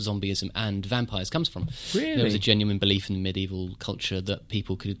origins of sort of zombieism and vampires comes from. Really? There was a genuine belief in medieval culture that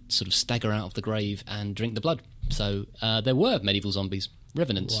people could sort of stagger out of the grave and drink the blood. So there were medieval zombies,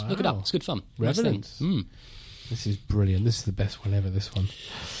 revenants. Wow. Look it up, it's good fun. Revenants. This is brilliant. This is the best one ever, this one.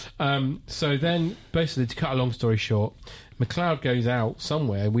 So then, basically, to cut a long story short, McLeod goes out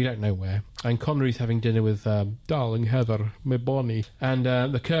somewhere, we don't know where, and Connery's having dinner with darling Heather, my Bonnie, and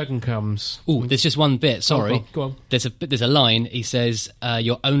the Kurgan comes. Oh, there's just one bit, sorry. Oh, go on. There's a line, he says,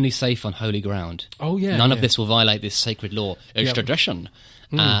 "You're only safe on holy ground." Oh, yeah. None of this will violate this sacred law. It's tradition.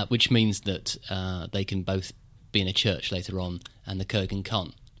 Which means that they can both be in a church later on, and the Kurgan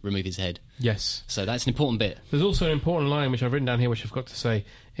can't remove his head. Yes. So that's an important bit. There's also an important line, which I've written down here, which I've got to say,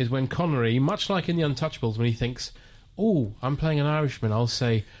 is when Connery, much like in The Untouchables, when he thinks, "Oh, I'm playing an Irishman," I'll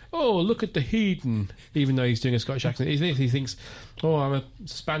say, "Oh, look at the heathen," even though he's doing a Scottish accent. He thinks, "Oh, I'm a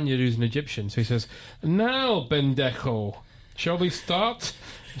Spaniard who's an Egyptian." So he says, "Now, bendejo, shall we start?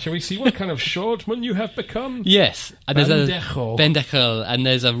 Shall we see what kind of swordsman you have become?" Yes. Bendejo. Bendejo. And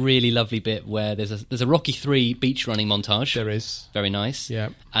there's a really lovely bit where there's a Rocky 3 beach running montage. There is. Very nice. Yeah.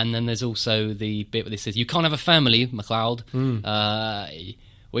 And then there's also the bit where they says, "You can't have a family, McLeod.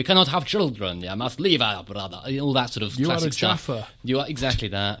 We cannot have children. You must leave our brother." All that sort of classic stuff. You are a Jaffa. You are exactly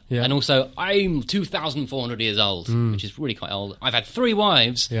that. Yeah. And also, I'm 2,400 years old, which is really quite old. I've had 3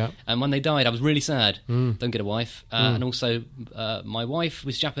 wives, and when they died, I was really sad. Don't get a wife. And also, my wife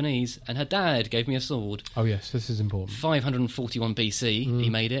was Japanese, and her dad gave me a sword. Oh yes, this is important. 541 BC, he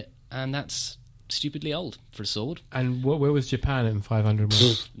made it, and that's stupidly old for a sword. And where was Japan in 500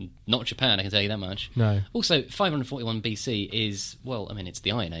 months? Not Japan, I can tell you that much. No. Also, 541 BC is, well, I mean, it's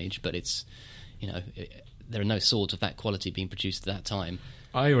the Iron Age, but it's, there are no swords of that quality being produced at that time.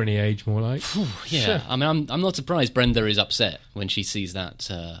 Irony age, more like. Yeah, sure. I mean, I'm not surprised Brenda is upset when she sees that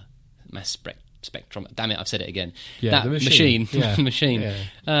mass spectrum. Damn it, I've said it again. Yeah, that the machine. machine.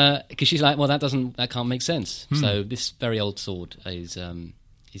 Yeah. Because she's like, well, that can't make sense. So this very old sword is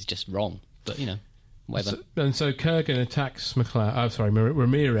just wrong. But whatever. So Kurgan attacks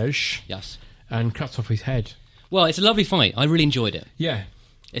Ramirez. Yes. And cuts off his head. Well, it's a lovely fight. I really enjoyed it. Yeah.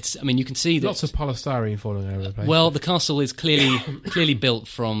 You can see that lots of polystyrene falling over the place. Well, the castle is clearly built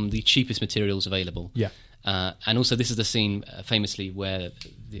from the cheapest materials available. Yeah. And also, this is the scene famously where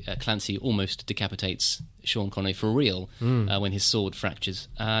Clancy almost decapitates Sean Connery for real when his sword fractures.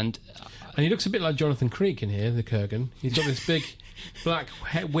 And he looks a bit like Jonathan Creek in here, the Kurgan. He's got this big black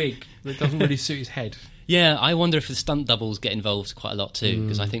wig that doesn't really suit his head. Yeah, I wonder if the stunt doubles get involved quite a lot too,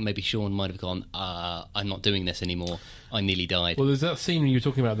 because I think maybe Sean might have gone, I'm not doing this anymore. I nearly died. Well, there's that scene you were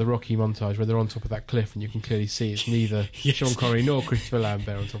talking about, the Rocky montage, where they're on top of that cliff and you can clearly see it's neither Sean Connery nor Christopher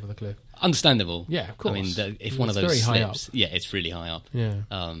Lambert on top of the cliff. Understandable. Yeah, of course. I mean, if one of those very slips... high up. Yeah, it's really high up. Yeah.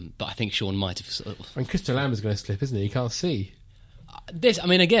 But I think Sean might have... Sort of, and Christopher Lambert's going to slip, isn't he? He can't see.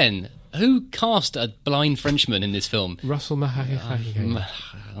 Again, who cast a blind Frenchman in this film? Russell Mahaghy.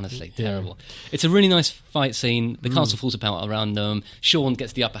 Honestly, terrible. It's a really nice fight scene. The castle falls apart around them. Sean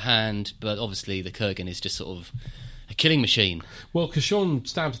gets the upper hand, but obviously the Kurgan is just sort of a killing machine. Well, because Sean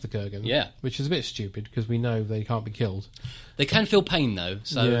stabs the Kurgan, yeah, which is a bit stupid because we know they can't be killed. They can feel pain though,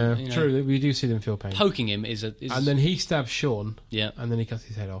 so yeah, true. We do see them feel pain. Poking him is and then he stabs Sean, yeah, and then he cuts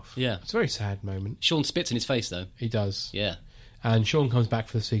his head off. Yeah, it's a very sad moment. Sean spits in his face though. He does. Yeah. And Sean comes back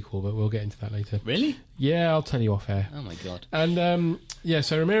for the sequel, but we'll get into that later. Really? Yeah, I'll tell you off air. Oh my god. And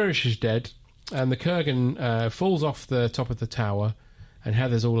so Ramirez is dead, and the Kurgan falls off the top of the tower, and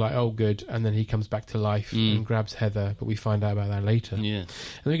Heather's all like, "Oh, good," and then he comes back to life and grabs Heather, but we find out about that later. Yeah. And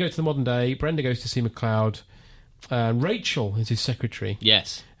then we go to the modern day. Brenda goes to see McLeod. Rachel is his secretary.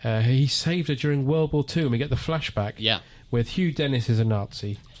 Yes. He saved her during World War II, and we get the flashback. Yeah. With Hugh Dennis as a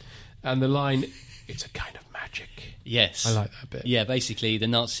Nazi, and the line, "It's a kind of magic." Yes. I like that bit. Yeah, basically, the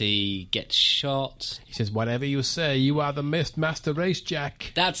Nazi gets shot. He says, "Whatever you say, you are the master race,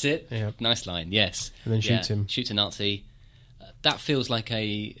 Jack." That's it. Yep. Nice line, yes. And then shoots him. Shoots a Nazi. That feels like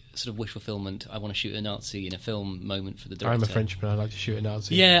a sort of wish fulfillment. I want to shoot a Nazi in a film moment for the director. I'm a Frenchman, I like to shoot a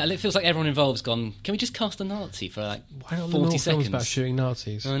Nazi. Yeah, and it feels like everyone involved's gone, can we just cast a Nazi for like 40 Why aren't there more seconds? films about shooting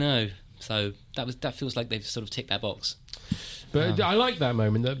Nazis? I know. So that feels like they've sort of ticked that box. But I like that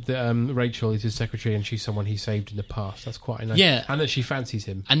moment that Rachel is his secretary and she's someone he saved in the past. That's quite nice. Yeah. And that she fancies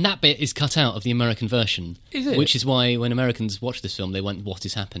him. And that bit is cut out of the American version. Is it? Which is why when Americans watch this film, they went, what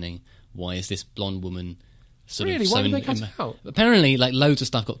is happening? Why is this blonde woman really? Why did they cut it out? Apparently, like, loads of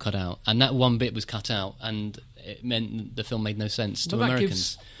stuff got cut out, and that one bit was cut out, and it meant the film made no sense to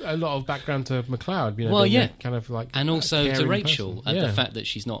Americans. That gives a lot of background to McLeod, you know, well, yeah, kind of like, and also to Rachel, person. and the fact that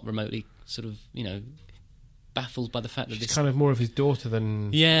she's not remotely sort of, you know, baffled by the fact that she's this kind of more of his daughter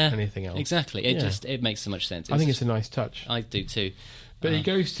than anything else. Exactly. It makes so much sense. I think it's a nice touch. I do too. But he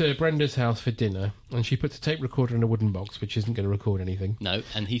goes to Brenda's house for dinner, and she puts a tape recorder in a wooden box, which isn't going to record anything. No,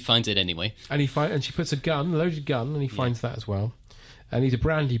 and he finds it anyway. And she puts a loaded gun, and he finds that as well. And he's a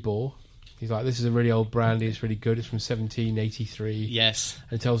brandy bore. He's like, this is a really old brandy, it's really good, it's from 1783. Yes.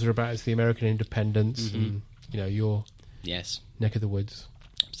 And he tells her about it's the American independence and, you know, your neck of the woods.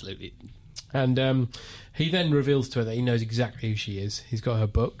 Absolutely. And he then reveals to her that he knows exactly who she is. He's got her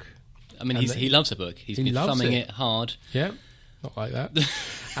book. I mean, he loves her book. He's been thumbing it hard. Yeah. Not like that.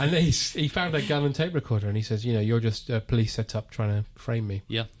 And he found a gun and tape recorder, and he says, you know, you're just a police set up trying to frame me.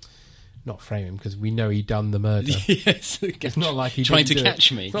 Yeah. Not frame him, because we know he done the murder. Yes. It's not like he trying to didn't do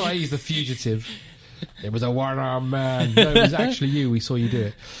catch it. me. It's not like he's the fugitive. It was a one-armed man. No, it was actually you. We saw you do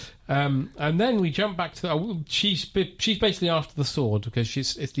it. And then we jump back to... she's basically after the sword, because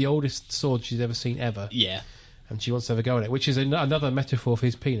it's the oldest sword she's ever seen ever. Yeah. And she wants to have a go at it, which is another metaphor for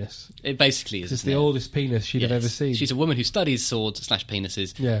his penis. It basically is. It's the oldest penis she'd have ever seen. She's a woman who studies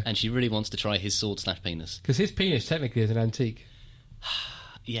swords/penises, yeah. And she really wants to try his sword/penis. Because his penis technically is an antique.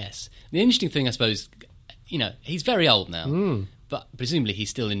 Yes. The interesting thing, I suppose, you know, he's very old now, but presumably he's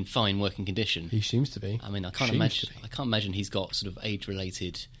still in fine working condition. He seems to be. I mean, I can't imagine he's got sort of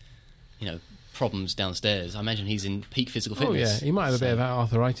age-related, you know, problems downstairs. I imagine he's in peak physical fitness. Oh yeah, he might have a bit of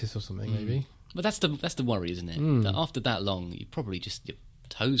arthritis or something, maybe. But that's the worry, isn't it? That after that long, you probably just your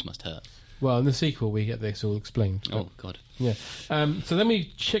toes must hurt. Well, in the sequel, we get this all explained. Oh God! Yeah. So then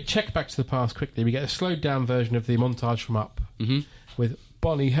we check back to the past quickly. We get a slowed down version of the montage from Up with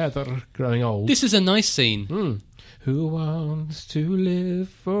Bonnie Heather growing old. This is a nice scene. Who wants to live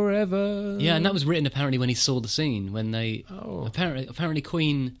forever? Yeah, and that was written apparently when he saw the scene when they apparently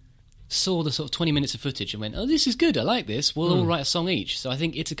Queen saw the sort of 20 minutes of footage and went, oh, this is good, I like this, we'll all write a song each. So I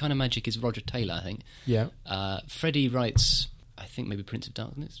think It's a Kind of Magic is Roger Taylor, I think. Yeah. Freddie writes, I think maybe Prince of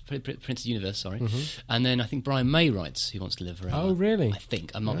Darkness, Prince of the Universe, sorry. And then I think Brian May writes Who Wants to Live Forever. Oh, really? I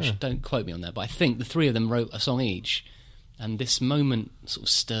think. I'm not sure, don't quote me on that, but I think the three of them wrote a song each. And this moment sort of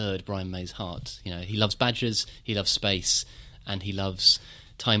stirred Brian May's heart. You know, he loves badgers, he loves space, and he loves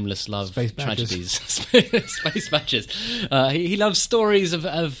timeless love space tragedies. Space badgers. He loves stories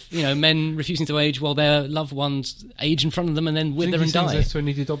of you know, men refusing to age while their loved ones age in front of them and then wither and die. This to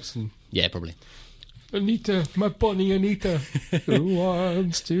Anita Dobson? Yeah, probably. Anita, my bunny Anita, who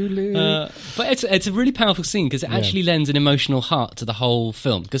wants to live. But it's a really powerful scene because it actually lends an emotional heart to the whole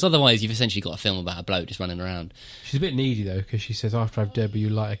film. Because otherwise, you've essentially got a film about a bloke just running around. She's a bit needy though, because she says, "After I've dead, will you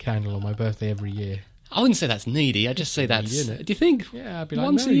light a candle on my birthday every year?" I wouldn't say that's needy. I'd just say that's. Do you think? Yeah, I'd be like,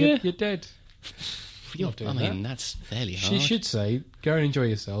 once no, a year. You're dead. I mean, that's fairly hard. She should say, "Go and enjoy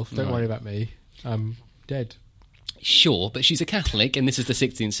yourself. Don't worry about me. I'm dead." Sure, but she's a Catholic, and this is the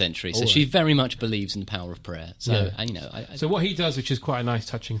 16th century, so she very much believes in the power of prayer. So, So what he does, which is quite a nice,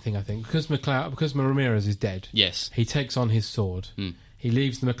 touching thing, I think, because Ramirez is dead. Yes, he takes on his sword. He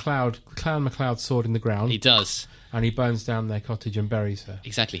leaves the Clan MacLeod's sword in the ground. He does, and he burns down their cottage and buries her.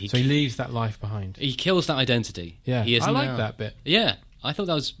 Exactly. So he leaves that life behind. He kills that identity. Yeah, I like that bit. Yeah, I thought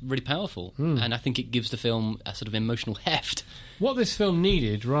that was really powerful, and I think it gives the film a sort of emotional heft. What this film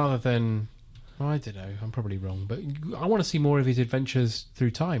needed, rather than. I don't know, I'm probably wrong, but I want to see more of his adventures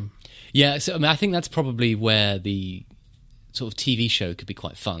through time. Yeah, so I think that's probably where the sort of TV show could be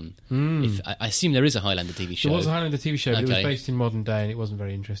quite fun. I assume there is a Highlander TV show. There was a Highlander TV show, but it was based in modern day and it wasn't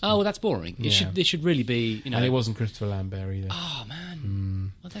very interesting. Oh, well, that's boring. It should really be, And it wasn't Christopher Lambert either. Oh,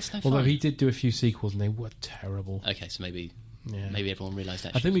 man. Well, that's no fun. Although he did do a few sequels and they were terrible. Okay, so maybe everyone realised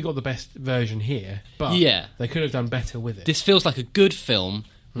that. I think we got the best version here, but they could have done better with it. This feels like a good film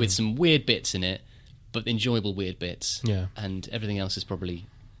with some weird bits in it, but enjoyable weird bits. Yeah. And everything else is probably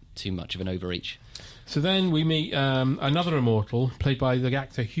too much of an overreach. So then we meet another immortal, played by the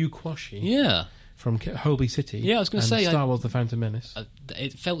actor Hugh Quashie. Yeah. From Holby City. Yeah, I was going to say... Star Wars The Phantom Menace.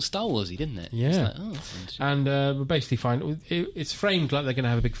 It felt Star Warsy, didn't it? Yeah. It's like, oh, that's interesting. And we basically find... It's framed like they're going to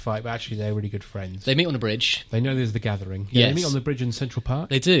have a big fight, but actually they're really good friends. They meet on a bridge. They know there's the gathering. Yes. They meet on the bridge in Central Park.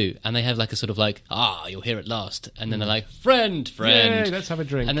 They do. And they have like a sort of like, you're here at last. And then they're like, friend. Yay, let's have a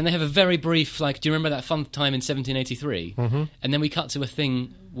drink. And then they have a very brief, like, do you remember that fun time in 1783? Mm-hmm. And then we cut to a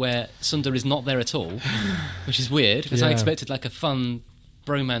thing where Sundar is not there at all, which is weird, because I expected like a fun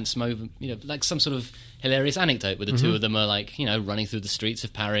bromance moment, like some sort of hilarious anecdote where the two of them are like, running through the streets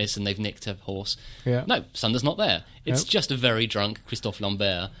of Paris and they've nicked a horse. Yeah. No, Sundar's not there. It's just a very drunk Christophe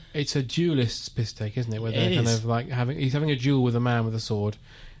Lambert. It's a duelist's piss take, isn't it? Where they're kind of like he's having a duel with a man with a sword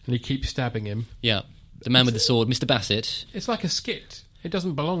and he keeps stabbing him. Yeah. The man with the sword, Mr. Bassett. It's like a skit. It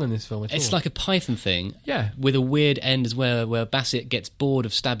doesn't belong in this film at all. It's like a Python thing. Yeah. With a weird end as well, where Bassett gets bored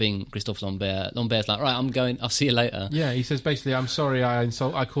of stabbing Christophe Lambert. Lambert's like, right, I'm going, I'll see you later. Yeah, he says basically, I'm sorry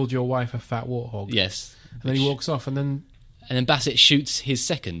I called your wife a fat warthog. Yes. And then he walks off and then Bassett shoots his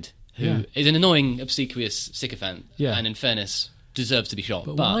second, who is an annoying, obsequious sycophant. Yeah. And in fairness, deserves to be shot.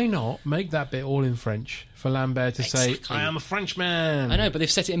 But why not make that bit all in French for Lambert to say, I am a Frenchman? I know, but they've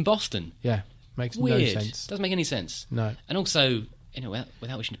set it in Boston. Yeah. Makes Weird. no sense. Doesn't make any sense. No. And also,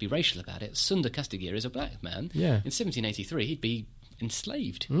 without wishing to be racial about it, Sundar Kastagiria is a black man. Yeah. In 1783, he'd be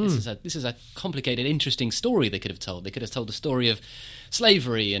enslaved. This is a complicated, interesting story they could have told. They could have told the story of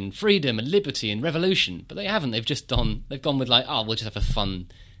slavery and freedom and liberty and revolution, but they haven't. They've gone with like, we'll just have a fun,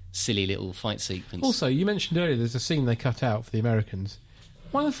 silly little fight sequence. Also, you mentioned earlier there's a scene they cut out for the Americans.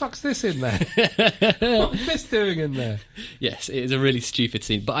 Why the fuck's this in there? What's this doing in there? Yes, it is a really stupid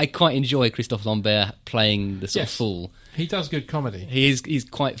scene, but I quite enjoy Christophe Lambert playing the sort of fool. He does good comedy. He's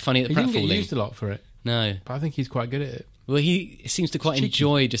quite funny at the pratfalling. He didn't get used a lot for it. No. But I think he's quite good at it. Well, he seems to quite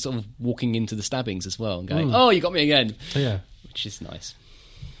enjoy just sort of walking into the stabbings as well and going, oh, you got me again. Yeah. Which is nice.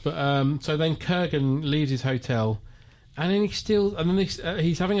 But so then Kurgan leaves his hotel and then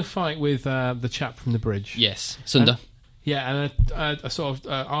he's having a fight with the chap from the bridge. Yes, Sundar. And a sort of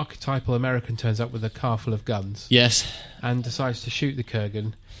archetypal American turns up with a car full of guns. Yes. And decides to shoot the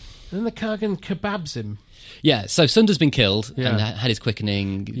Kurgan. And then the Kurgan kebabs him. Yeah, so Sundar's been killed and had his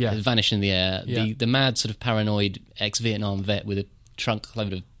quickening, vanished in the air. Yeah. The mad sort of paranoid ex-Vietnam vet with a trunk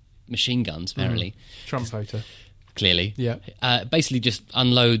load of machine guns, apparently. Trump voter. Clearly. Yeah. Basically just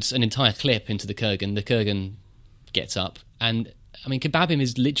unloads an entire clip into the Kurgan. The Kurgan gets up. And, I mean, kebab him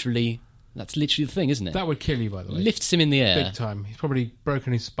is literally... That's literally the thing, isn't it? That would kill you, by the way. Lifts him in the air. Big time. He's probably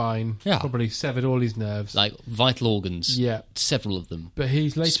broken his spine. Yeah. Probably severed all his nerves. Like vital organs. Yeah. Several of them. But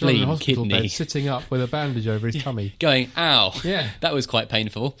he's later Spleen, on in the hospital kidney. bed, sitting up with a bandage over his tummy. Going, ow. Yeah. That was quite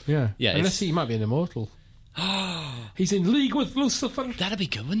painful. Yeah. Yeah. Unless he might be an immortal. He's in league with Lucifer. That'd be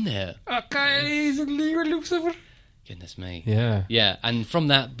good, wouldn't it? Okay, he's in league with Lucifer. Goodness me. Yeah. Yeah, and from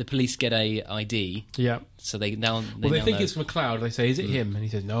that, the police get a ID. Yeah. So they now... They think it's MacLeod. They say, is it him? And he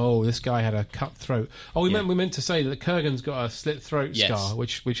says, no, this guy had a cut throat. Oh, we meant to say that Kurgan's got a slit throat scar,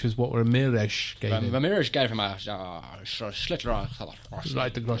 which was what Ramirez gave him. Ramirez gave him a slit right across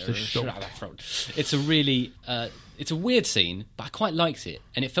the throat. It's a really... it's a weird scene, but I quite liked it.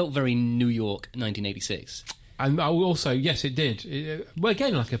 And it felt very New York 1986. And also, yes, it did. Well,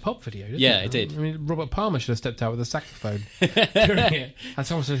 again, like a pop video, didn't Yeah, it? it did. I mean, Robert Palmer should have stepped out with a saxophone during it. And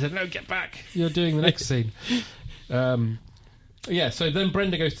someone should have said, no, get back. You're doing the next scene. So then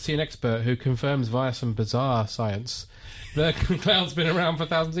Brenda goes to see an expert who confirms via some bizarre science the cloud's been around for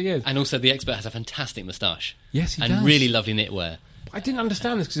thousands of years. And also the expert has a fantastic moustache. Yes, he does. And really lovely knitwear. I didn't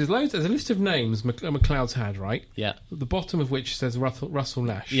understand this because there's a list of names McLeod's had, right? Yeah. At the bottom of which says Russell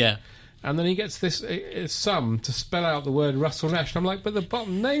Nash. Yeah. And then he gets this sum to spell out the word Russell Nash. And I'm like, but the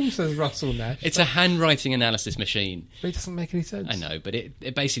bottom name says Russell Nash. It's a handwriting analysis machine. But it doesn't make any sense. I know, but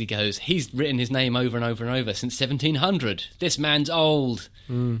it basically goes, he's written his name over and over and over since 1700. This man's old.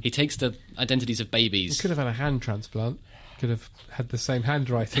 He takes the identities of babies. He could have had a hand transplant. Could have had the same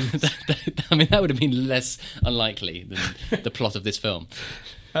handwriting. I mean, that would have been less unlikely than the plot of this film.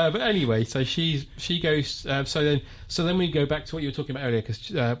 But anyway, so she goes. So then we go back to what you were talking about earlier, because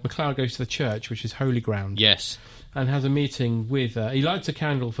McLeod goes to the church, which is holy ground. Yes, and has a meeting with. He lights a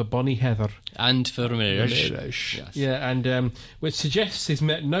candle for Bonnie Heather and for Ramirez. Yes. Yeah, and which suggests he's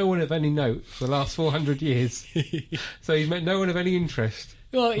met no one of any note for the last 400 years. So he's met no one of any interest.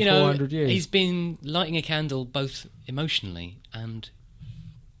 Well, you for know, 400 years. He's been lighting a candle both emotionally and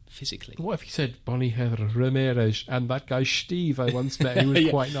physically. What if he said Bonnie Heather, Ramirez, and that guy Steve I once met, who was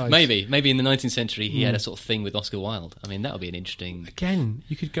quite nice? Maybe in the 19th century he had a sort of thing with Oscar Wilde. I mean, that would be an interesting... Again,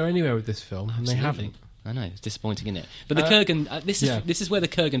 you could go anywhere with this film, and they haven't. I know, it's disappointing, isn't it? But the Kurgan... This is where the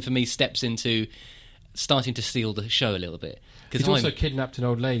Kurgan, for me, steps into starting to steal the show a little bit. He's also kidnapped an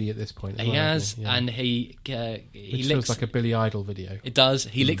old lady at this point. He has, and he Which feels like a Billy Idol video. It does.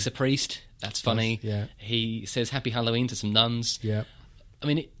 He licks a priest. That's funny. Yeah. He says Happy Halloween to some nuns. Yeah. I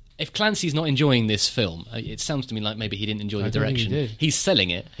mean, if Clancy's not enjoying this film, it sounds to me like maybe he didn't enjoy the direction. He did. He's selling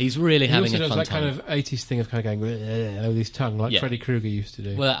it. He's really having a fun time. He also does that kind of 80s thing of kind of going with his tongue, like Freddy Krueger used to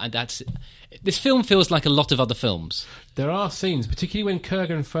do. Well, this film feels like a lot of other films. There are scenes, particularly when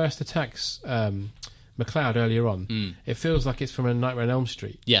Kurgan first attacks McLeod earlier on. It feels like it's from a Nightmare on Elm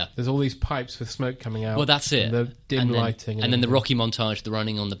Street. Yeah. There's all these pipes with smoke coming out. Well, that's it. And the dim lighting. And then the Rocky montage, the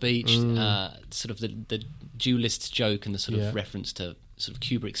running on the beach, sort of the duelist's joke and the sort of reference to sort of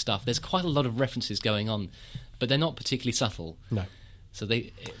Kubrick stuff. There's quite a lot of references going on, but they're not particularly subtle. No. So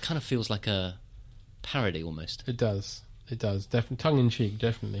it kind of feels like a parody almost. It does. Definitely tongue-in-cheek,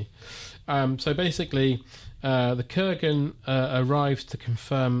 definitely. So basically, the Kurgan arrives to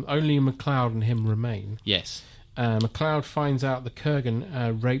confirm only McLeod and him remain. Yes. McLeod finds out the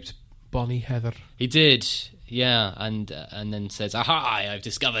Kurgan raped Bonnie Heather. He did, yeah, and then says, "Aha! I've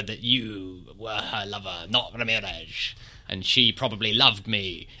discovered that you were her lover, not Ramirez, and she probably loved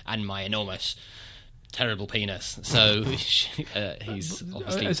me and my enormous." Terrible penis. So he's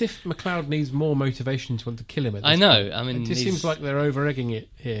obviously... As if McLeod needs more motivation to want to kill him at this I know. point. I mean, it just seems like they're over-egging it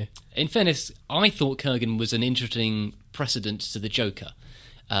here. In fairness, I thought Kurgan was an interesting precedent to the Joker.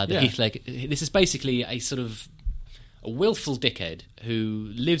 Heath Ledger. This is basically a sort of a willful dickhead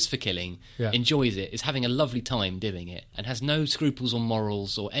who lives for killing, enjoys it, is having a lovely time doing it, and has no scruples or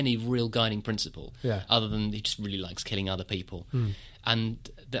morals or any real guiding principle other than he just really likes killing other people. And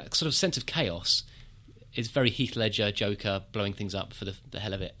that sort of sense of chaos is very Heath Ledger, Joker, blowing things up for the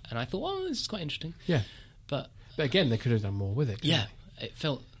hell of it. And I thought, oh, this is quite interesting. Yeah. But again, they could have done more with it. Yeah. It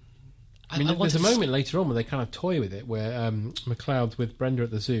felt... I mean, there's a moment later on where they kind of toy with it, where McLeod's with Brenda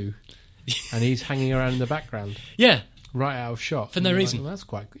at the zoo, and he's hanging around in the background. Yeah. Right out of shot. For no reason. Like, well, that's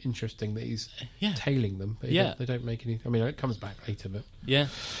quite interesting that he's tailing them. But they don't make any... I mean, it comes back later, but... Yeah.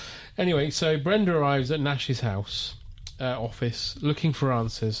 Anyway, so Brenda arrives at Nash's house... office looking for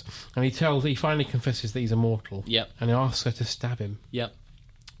answers, and he finally confesses that he's immortal. Yep. And he asks her to stab him. Yep.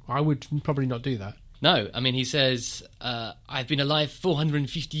 I would probably not do that. No, I mean, he says, I've been alive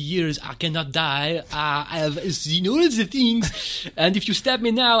 450 years, I cannot die, I have seen all the things, and if you stab me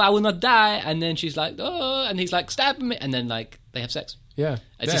now, I will not die. And then she's like, oh, and he's like, stab me, and then like they have sex. Yeah.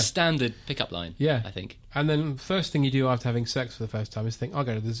 It's a standard pickup line, I think. And then first thing you do after having sex for the first time is think, I'll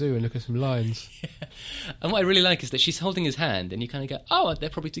go to the zoo and look at some lions. And what I really like is that she's holding his hand and you kind of go, oh, they're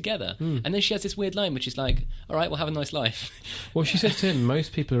probably together. And then she has this weird line which is like, all right, well, have a nice life. Well, she said to him,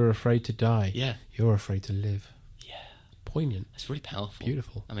 most people are afraid to die. Yeah. You're afraid to live. Yeah. Poignant. It's really powerful.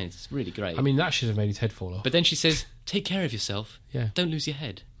 Beautiful. I mean, it's really great. I mean, that should have made his head fall off. But then she says, take care of yourself. Yeah. Don't lose your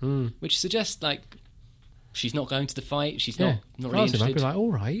head. Which suggests, like... She's not going to the fight. She's not really interested. I'd be like, all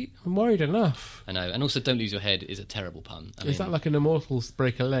right, I'm worried enough. I know. And also, don't lose your head is a terrible pun. Is that like an Immortals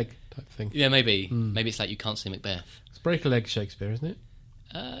break a leg type thing? Yeah, maybe. Maybe it's like you can't say Macbeth. It's break a leg Shakespeare, isn't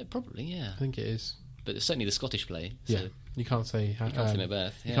it? Probably, yeah. I think it is. But it's certainly the Scottish play. So yeah. You can't say... you can't say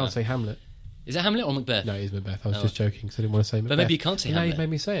Macbeth. You can't say Hamlet. Is it Hamlet or Macbeth? No, it is Macbeth. I was just joking because I didn't want to say Macbeth. But maybe you can't say Hamlet. Hamlet. Now you've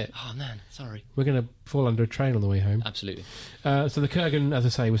made me say it. Oh, man, sorry. We're going to fall under a train on the way home. Absolutely. So the Kurgan, as I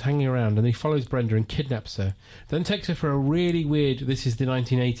say, was hanging around, and he follows Brenda and kidnaps her, then takes her for a really weird, this is the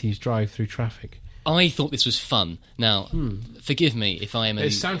 1980s, drive through traffic. I thought this was fun. Now, forgive me if I am a...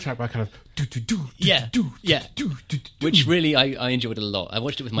 It's soundtrack by kind of... Yeah, which really I enjoyed it a lot. I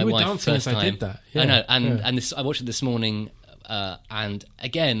watched it with my wife first time. I did that. Yeah. I know, and this, I watched it this morning, and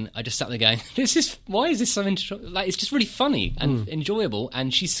again, I just sat there going, why is this so interesting? Like, it's just really funny and enjoyable,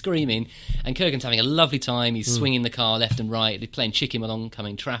 and she's screaming, and Kurgan's having a lovely time. He's swinging the car left and right. They're playing chicken with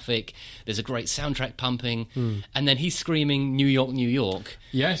oncoming traffic. There's a great soundtrack pumping, and then he's screaming, New York, New York.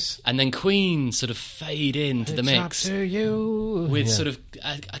 Yes. And then Queen sort of fade into the mix. Up to you. With sort of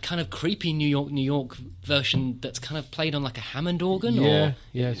a kind of creepy New York, New York version that's kind of played on like a Hammond organ. Yeah,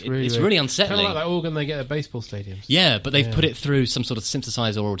 it's really unsettling. Kind of like that organ they get at baseball stadiums. Yeah, but they've put it through some sort of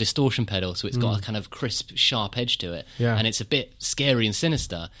synthesizer or distortion pedal, so it's got a kind of crisp, sharp edge to it. Yeah. And it's a bit scary and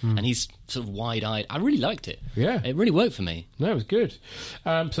sinister, and he's sort of wide-eyed. I really liked it. Yeah. It really worked for me. No, it was good.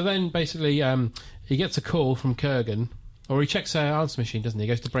 So then, basically, he gets a call from Kurgan, or he checks her answer machine, doesn't he? He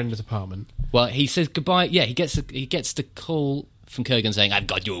goes to Brenda's apartment. Well, he says goodbye. Yeah, he gets the call from Kurgan saying, "I've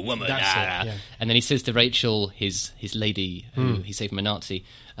got you a woman." That's it, yeah. And then he says to Rachel, his lady, who he saved from a Nazi,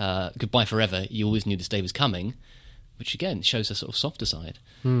 "Goodbye forever. You always knew this day was coming," which again shows a sort of softer side.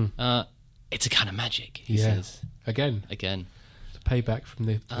 It's a kind of magic, he says. Again. It's a payback from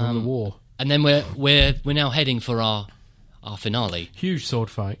the war. And then we're now heading for our finale. Huge sword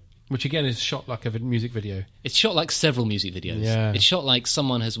fight, which again is shot like a music video. It's shot like several music videos. Yeah. It's shot like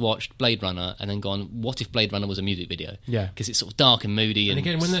someone has watched Blade Runner and then gone, what if Blade Runner was a music video? Yeah. Because it's sort of dark and moody. And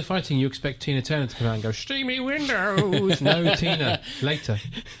again, when they're fighting, you expect Tina Turner to come out and go, "Steamy windows." No, Tina. Later.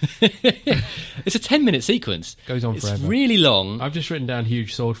 It's a 10-minute sequence. Goes on forever. It's really long. I've just written down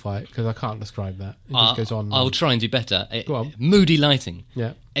huge sword fight because I can't describe that. It just goes on. I'll try and do better. Go on. Moody lighting.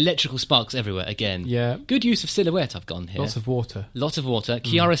 Yeah. Electrical sparks everywhere again. Yeah. Good use of silhouette I've gone here. Lots of water.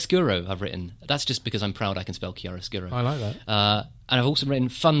 Chiaroscuro I've written. That's just because I'm proud I can spell chiaroscuro. I like that. And I've also written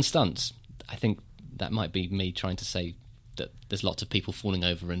fun stunts. I think that might be me trying to say that there's lots of people falling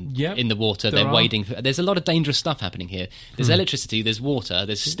over and in the water. They're wading. There's a lot of dangerous stuff happening here. There's electricity, there's water,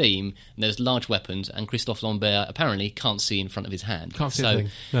 there's steam, and there's large weapons, and Christophe Lambert apparently can't see in front of his hand. Can't see anything.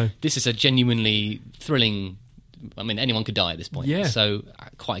 No. This is a genuinely thrilling... I mean, anyone could die at this point. Yeah. So,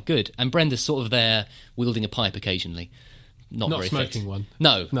 quite good. And Brenda's sort of there wielding a pipe occasionally. Not very smoking effective. one.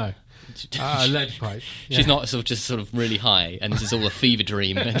 No. A lead pipe. Yeah. She's not just sort of really high, and this is all a fever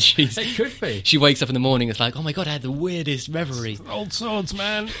dream. And it could be. She wakes up in the morning. It's like, oh my god, I had the weirdest reverie. Old swords,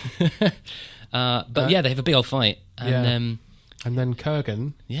 man. But yeah, they have a big old fight, and and then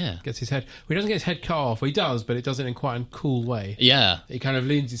Kurgan gets his head. Well, he doesn't get his head cut off. Well, he does, but it does it in quite a cool way. Yeah, he kind of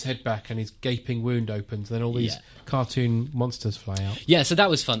leans his head back, and his gaping wound opens. And then all these cartoon monsters fly out. Yeah, so that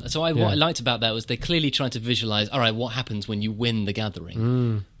was fun. So what I liked about that was they clearly tried to visualize. All right, what happens when you win the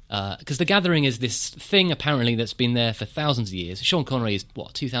gathering? Because the Gathering is this thing, apparently, that's been there for thousands of years. Sean Connery is,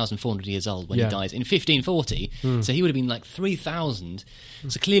 2,400 years old when he dies in 1540, so he would have been like 3,000.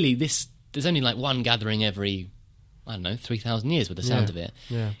 So clearly there's only like one gathering every, 3,000 years with the sound of it.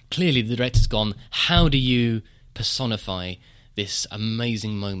 Yeah. Clearly the director's gone, how do you personify this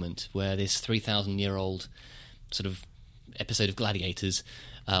amazing moment where this 3,000-year-old sort of episode of Gladiators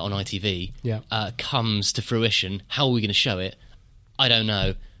on ITV comes to fruition? How are we going to show it? I don't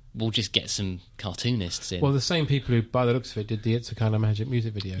know. We'll just get some cartoonists in. Well, the same people who, by the looks of it, did the It's a Kind of Magic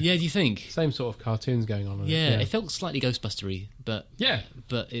music video. Yeah, do you think? Same sort of cartoons going on. It felt slightly Ghostbustery, but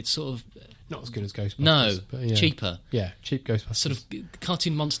it's sort of not as good as Ghostbusters. No, but cheaper. Yeah, cheap Ghostbusters. Sort of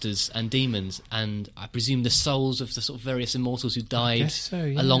cartoon monsters and demons, and I presume the souls of the sort of various immortals who died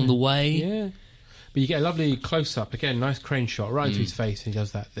along the way. Yeah. But you get a lovely close-up, again, nice crane shot right into his face, and he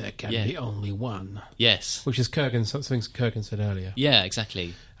does that, there can be only one. Yes. Which is something Kurgan said earlier. Yeah,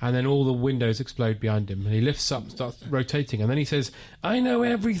 exactly. And then all the windows explode behind him, and he lifts up and starts rotating, and then he says, I know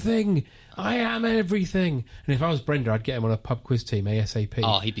everything! I am everything! And if I was Brenda, I'd get him on a pub quiz team, ASAP.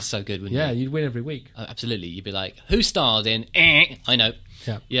 Oh, he'd be so good, wouldn't he? Yeah, you'd win every week. Absolutely. You'd be like, who starred in... I know.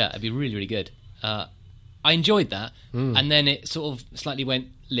 Yeah. Yeah, it'd be really, really good. I enjoyed that, and then it sort of slightly went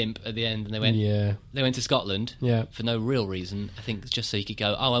limp at the end, and they went to Scotland for no real reason. I think just so he could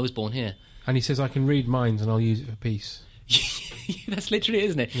go, I was born here. And he says, I can read minds and I'll use it for peace. That's literally it,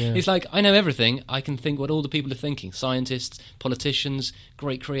 isn't it? Yeah. It's like, I know everything. I can think what all the people are thinking. Scientists, politicians,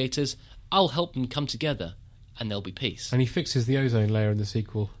 great creators. I'll help them come together, and there'll be peace. And he fixes the ozone layer in the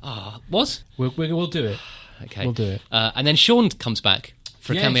sequel. What? We'll do it. Okay. We'll do it. And then Sean comes back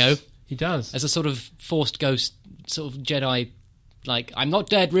for a cameo. He does. As a sort of forced ghost, sort of Jedi Like, I'm not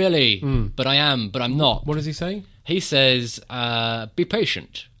dead, really, but I am, but I'm not. What does he say? He says, be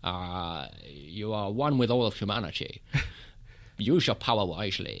patient. You are one with all of humanity. Use your power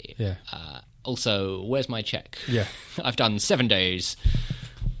wisely. Yeah. Also, where's my check? Yeah. I've done 7 days.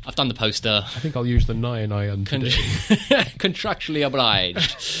 I've done the poster. I think I'll use the 9 iron today. Contractually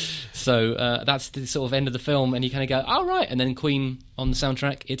obliged. So that's the sort of end of the film, and you kind of go, oh, right. And then Queen on the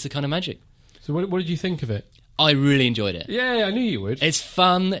soundtrack, It's a Kind of Magic. So what did you think of it? I really enjoyed it. Yeah, I knew you would. It's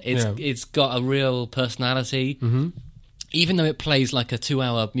fun. It's got a real personality. Mm-hmm. Even though it plays like a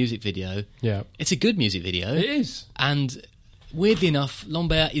 2-hour music video, it's a good music video. It is. And weirdly enough,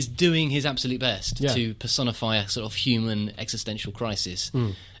 Lambert is doing his absolute best to personify a sort of human existential crisis.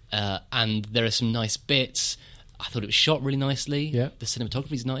 And there are some nice bits. I thought it was shot really nicely. Yeah. The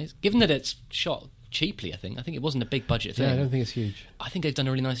cinematography is nice. Given that it's shot cheaply, I think it wasn't a big budget thing. Yeah, I don't think it's huge. I think they've done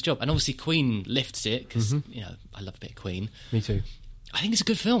a really nice job. And obviously Queen lifts it, because, I love a bit of Queen. Me too. I think it's a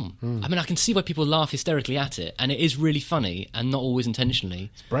good film. I mean, I can see why people laugh hysterically at it, and it is really funny, and not always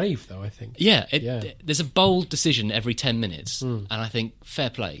intentionally. It's brave, though, I think. Yeah, there's a bold decision every 10 minutes, and I think, fair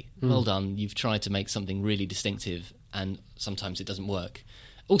play. Well done. You've tried to make something really distinctive, and sometimes it doesn't work.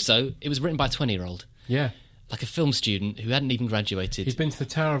 Also, it was written by a 20-year-old. Yeah. Like a film student who hadn't even graduated. He's been to the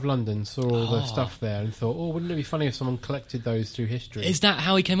Tower of London, saw all the stuff there, and thought, wouldn't it be funny if someone collected those through history? Is that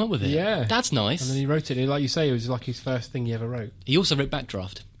how he came up with it? Yeah. That's nice. And then he wrote it. Like you say, it was like his first thing he ever wrote. He also wrote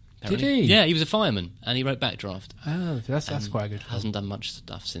Backdraft. Apparently. Did he? Yeah, he was a fireman, and he wrote Backdraft. Oh, that's quite a good film. Hasn't done much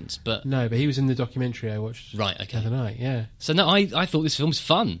stuff since, but... No, but he was in the documentary I watched the other night, yeah. So no, I thought this film was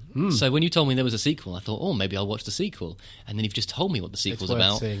fun. So when you told me there was a sequel, I thought, maybe I'll watch the sequel. And then you've just told me what the sequel's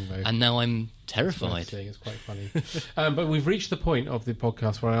about. Seeing, though. And now I'm terrified. It's quite funny. But we've reached the point of the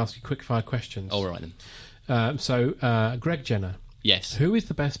podcast where I ask you quick-fire questions. All right, then. So, Greg Jenner. Yes. Who is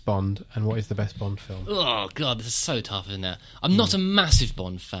the best Bond, and what is the best Bond film? Oh, God, this is so tough, isn't it? I'm not a massive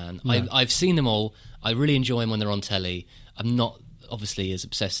Bond fan. No. I've seen them all. I really enjoy them when they're on telly. I'm not, obviously, as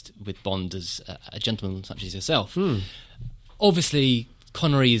obsessed with Bond as a gentleman such as yourself. Obviously,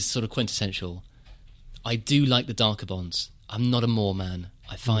 Connery is sort of quintessential. I do like the darker Bonds. I'm not a Moore man.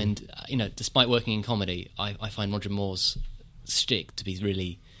 I find, despite working in comedy, I find Roger Moore's shtick to be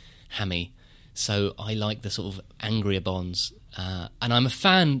really hammy. So I like the sort of angrier Bonds. And I'm a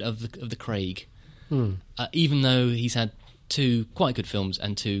fan of the Craig, even though he's had 2 quite good films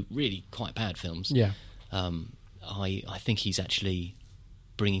and 2 really quite bad films. Yeah, I think he's actually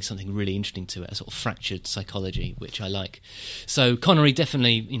bringing something really interesting to it, a sort of fractured psychology, which I like. So Connery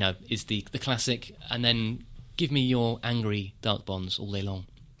definitely, is the classic, and then give me your angry dark Bonds all day long.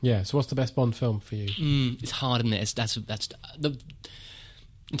 Yeah. So what's the best Bond film for you? It's hard, isn't it? That's the.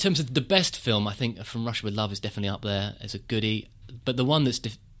 In terms of the best film, I think From Russia With Love is definitely up there as a goodie. But the one that's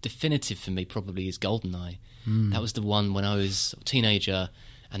definitive for me probably is GoldenEye. That was the one when I was a teenager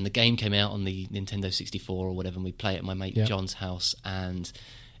and the game came out on the Nintendo 64 or whatever, and we'd play it at my mate John's house, and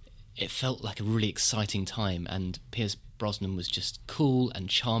it felt like a really exciting time. And Pierce Brosnan was just cool and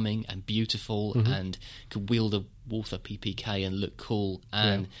charming and beautiful and could wield a Walther PPK and look cool.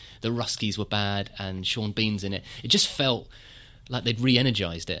 And the Ruskies were bad and Sean Bean's in it. It just felt like they'd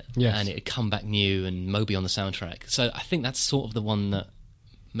re-energised it, and it had come back new, and Moby on the soundtrack. So I think that's sort of the one that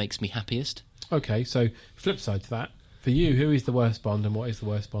makes me happiest. Okay, so flip side to that, for you, who is the worst Bond, and what is the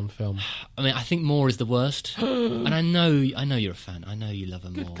worst Bond film? I mean, I think Moore is the worst, and I know you're a fan. I know you love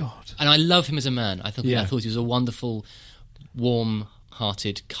him. Good God! And I love him as a man. I thought he was a wonderful,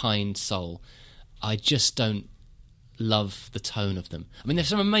 warm-hearted, kind soul. I just don't love the tone of them. I mean, there's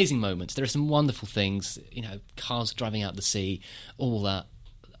some amazing moments. There are some wonderful things, cars driving out the sea, all that.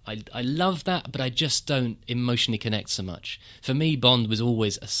 I love that, but I just don't emotionally connect so much. For me, Bond was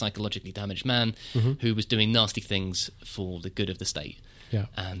always a psychologically damaged man who was doing nasty things for the good of the state,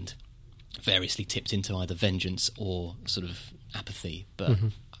 and variously tipped into either vengeance or sort of apathy. But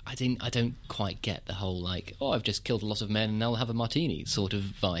I don't quite get the whole I've just killed a lot of men and I'll have a martini sort of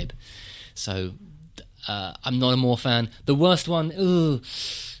vibe. So I'm not a Moore fan. The worst one,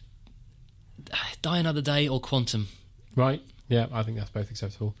 Die Another Day or Quantum. Right. Yeah, I think that's both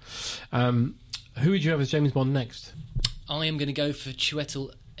acceptable. Who would you have as James Bond next? I am going to go for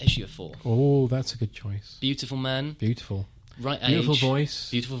Chiwetel Ejiofor. Oh, that's a good choice. Beautiful man. Beautiful. Right age. Beautiful voice.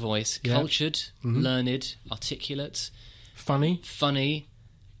 Beautiful voice. Yeah. Cultured, learned, articulate. Funny,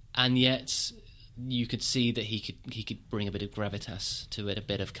 and yet you could see that he could bring a bit of gravitas to it, a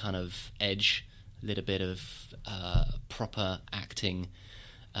bit of kind of edge, a little bit of proper acting,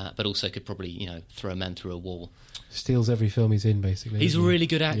 but also could probably throw a man through a wall. Steals every film he's in, basically. He's a really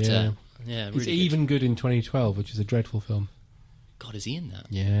good actor. Yeah, really. He's even good in 2012, which is a dreadful film. God, is he in that?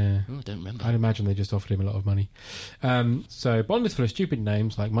 Yeah. Oh, I don't remember. I'd imagine they just offered him a lot of money. So Bond is full of stupid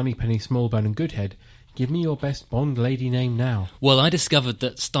names like Moneypenny, Smallbone and Goodhead. Give me your best Bond lady name now. Well, I discovered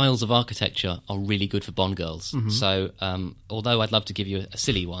that styles of architecture are really good for Bond girls. Mhm. So, although I'd love to give you a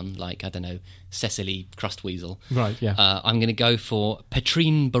silly one, like, I don't know, Cecily Crustweasel. Right, yeah. I'm going to go for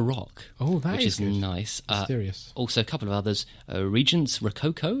Petrine Baroque. Oh, that which is is good. nice. Mysterious. Also, a couple of others. Regents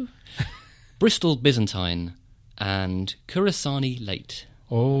Rococo, Bristol Byzantine, and Kurasani Late.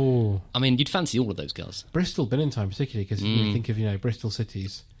 Oh. I mean, you'd fancy all of those girls. Bristol Byzantine particularly, because you think of, Bristol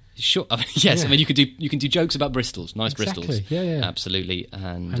cities. Sure. Yes. Yeah. I mean, you can do jokes about Bristols, nice Exactly. Bristols. Yeah. Absolutely.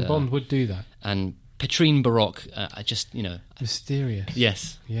 And Bond would do that. And Petrine Baroque, I just mysterious.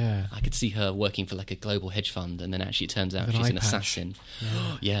 Yes. Yeah. I could see her working for like a global hedge fund, and then actually it turns out With an she's eye an patch. assassin.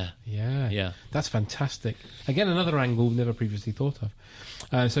 Yeah. Yeah. Yeah. That's fantastic. Again, another angle never previously thought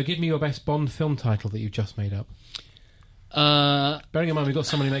of. So give me your best Bond film title that you've just made up. Bearing in mind we've got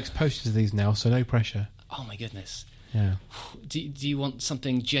someone who makes posters of these now, so no pressure. Oh my goodness. Yeah. Do you want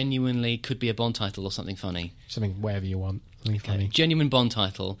something genuinely could be a Bond title or something funny? Something whatever you want. Something funny. Genuine Bond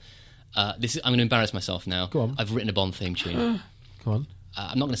title. I'm going to embarrass myself now. Go on. I've written a Bond theme tune. Go on.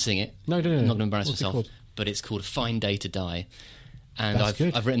 I'm not going to sing it. No. I'm not going to embarrass What's it myself. called? But it's called A Fine Day to Die. And That's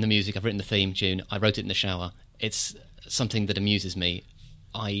good. I've written the music, I've written the theme tune, I wrote it in the shower. It's something that amuses me.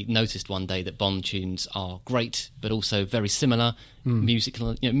 I noticed one day that Bond tunes are great, but also very similar,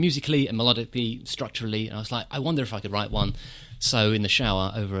 musically and melodically, structurally. And I was like, I wonder if I could write one. So in the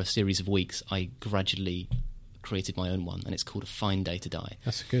shower, over a series of weeks, I gradually created my own one, and it's called A Fine Day to Die.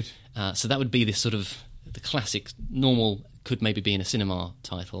 That's good. So that would be this sort of the classic, normal, could maybe be in a cinema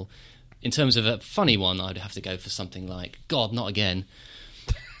title. In terms of a funny one, I'd have to go for something like God, Not Again.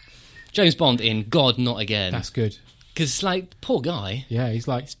 James Bond in God, Not Again. That's good. Because, poor guy. Yeah, he's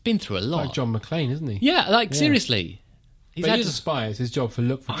been through a lot. Like John McClane, isn't he? Yeah, seriously. He's a spy. It's his job to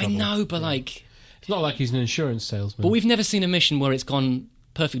look for trouble. I know, but it's not like he's an insurance salesman. But we've never seen a mission where it's gone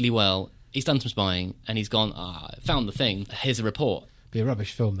perfectly well. He's done some spying, and he's gone, found the thing, here's a report. Be a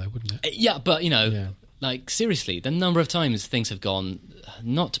rubbish film, though, wouldn't it? Yeah, but, seriously, the number of times things have gone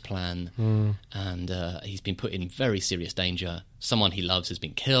not to plan, and he's been put in very serious danger. Someone he loves has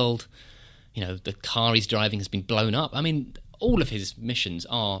been killed. The car he's driving has been blown up. I mean, all of his missions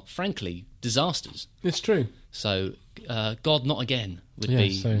are, frankly, disasters. It's true. So, God, Not Again would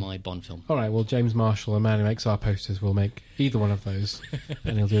be my Bond film. All right, well, James Marshall, a man who makes our posters, will make either one of those,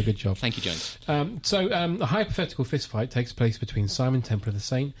 and he'll do a good job. Thank you, James. A hypothetical fistfight takes place between Simon Templar the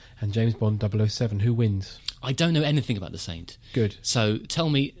Saint and James Bond 007. Who wins? I don't know anything about the Saint. Good. So, tell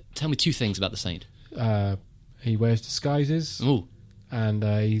me two things about the Saint. He wears disguises. Ooh. And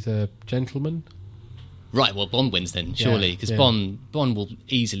he's a gentleman. Right, well, Bond wins then, surely, because Bond will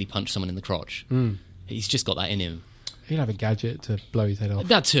easily punch someone in the crotch. He's just got that in him. He'll have a gadget to blow his head off.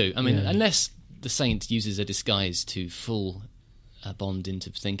 That too. I mean, unless the Saint uses a disguise to fool Bond into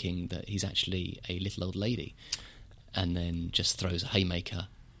thinking that he's actually a little old lady, and then just throws a haymaker,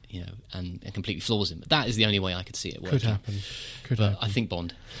 and completely floors him. But that is the only way I could see it working. Could happen. I think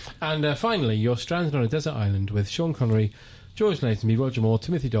Bond. And finally, you're stranded on a desert island with Sean Connery, George Lazenby, Roger Moore,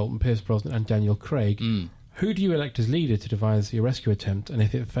 Timothy Dalton, Pierce Brosnan and Daniel Craig. Who do you elect as leader to devise your rescue attempt, and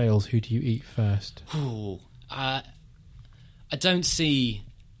if it fails, who do you eat first? I don't see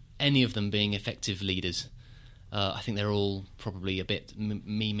any of them being effective leaders. I think they're all probably a bit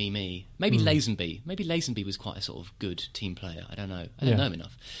me. Maybe Lazenby. Maybe Lazenby was quite a sort of good team player. I don't know. I don't know him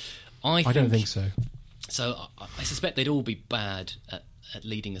enough. I don't think so. So I suspect they'd all be bad at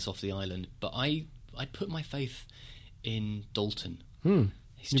leading us off the island, but I'd put my faith in Dalton.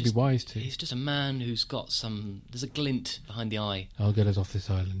 You'd be wise to. He's just a man who's got there's a glint behind the eye. I'll get us off this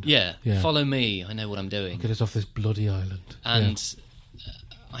island. Yeah. Follow me, I know what I'm doing. I'll get us off this bloody island. And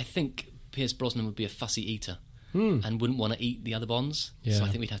I think Pierce Brosnan would be a fussy eater and wouldn't want to eat the other Bonds, so I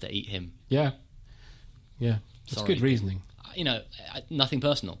think we'd have to eat him. Yeah. That's good reasoning. Nothing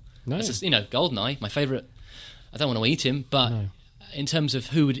personal. No. It's just, Goldeneye, my favourite. I don't want to eat him, but in terms of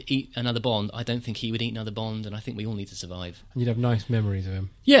who would eat another Bond, I don't think he would eat another Bond, and I think we all need to survive. And you'd have nice memories of him.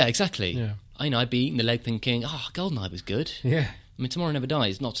 Yeah, exactly. Yeah. I'd be eating the leg thinking, Goldeneye was good. Yeah. I mean, Tomorrow Never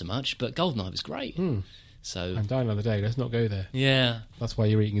Dies, not so much, but Goldeneye was great. So, and Die Another Day, let's not go there. Yeah. That's why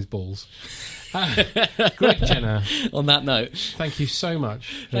you're eating his balls. Greg Jenner. On that note. Thank you so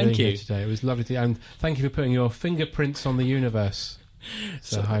much for being here today. It was lovely to and thank you for putting your fingerprints on the universe.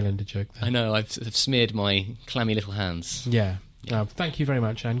 It's a Highlander joke there. I know, I've smeared my clammy little hands. Yeah. Thank you very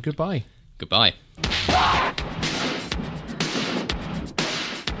much and goodbye. Goodbye.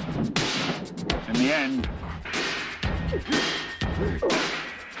 In the end,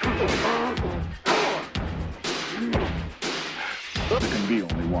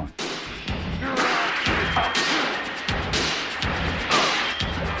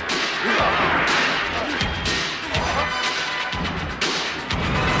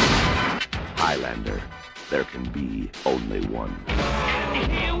 Commander. There can be only one. And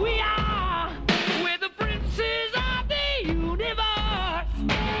here we are, we're the princes of the universe.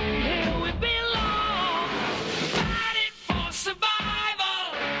 Here we belong, fighting for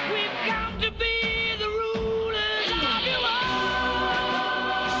survival. We've come to be the rulers of your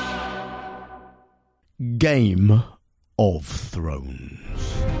world. Game of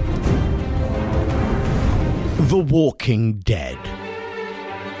Thrones. The Walking Dead.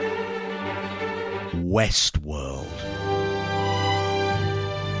 Westworld.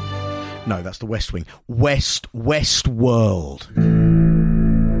 No, that's the West Wing. Westworld.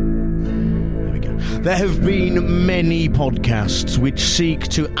 There we go. There have been many podcasts which seek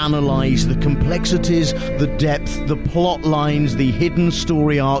to analyse the complexities, the depth, the plot lines, the hidden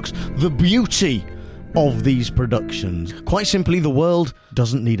story arcs, the beauty of these productions. Quite simply, the world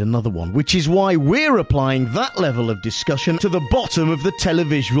doesn't need another one, which is why we're applying that level of discussion to the bottom of the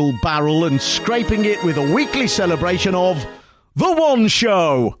televisual barrel and scraping it with a weekly celebration of The One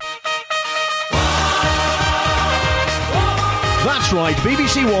Show. That's right,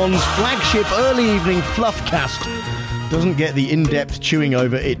 BBC One's flagship early evening fluffcast doesn't get the in-depth chewing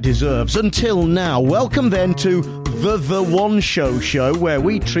over it deserves until now. Welcome then to The One Show, where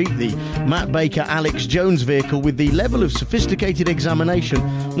we treat the Matt Baker, Alex Jones vehicle with the level of sophisticated examination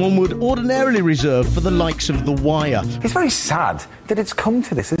one would ordinarily reserve for the likes of The Wire. It's very sad that it's come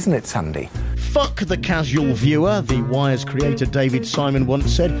to this, isn't it, Sandy? Fuck the casual viewer, The Wire's creator David Simon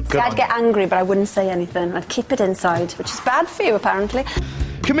once said. See, I'd get angry, but I wouldn't say anything. I'd keep it inside, which is bad for you, apparently.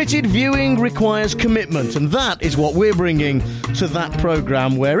 Committed viewing requires commitment, and that is what we're bringing to that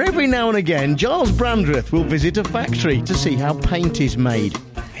programme where every now and again Giles Brandreth will visit a factory to see how paint is made.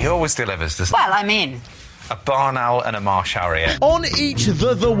 He always delivers, doesn't Well, I'm in. A barn owl and a marsh harrier. On each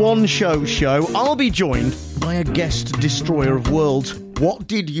The One Show, I'll be joined by a guest destroyer of worlds. What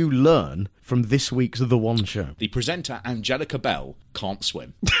did you learn from this week's The One Show? The presenter Angelica Bell can't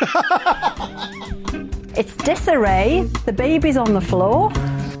swim. It's disarray. The baby's on the floor.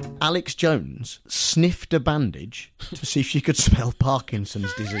 Alex Jones sniffed a bandage to see if she could smell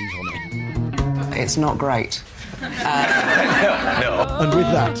Parkinson's disease on it. It's not great. No. And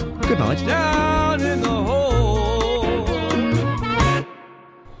with that, good night. Down in the hole.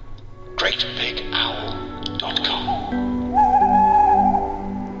 GreatBigOwl.com.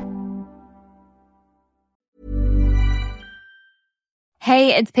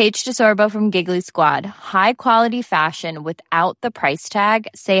 Hey, it's Paige DeSorbo from Giggly Squad. High quality fashion without the price tag.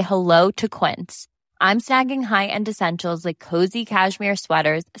 Say hello to Quince. I'm snagging high-end essentials like cozy cashmere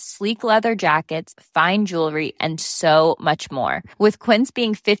sweaters, sleek leather jackets, fine jewelry, and so much more. With Quince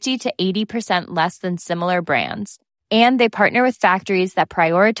being 50 to 80% less than similar brands. And they partner with factories that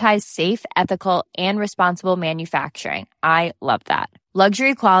prioritize safe, ethical, and responsible manufacturing. I love that.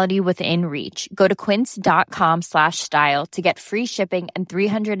 Luxury quality within reach. Go to quince.com/style to get free shipping and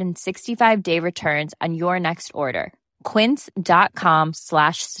 365-day returns on your next order.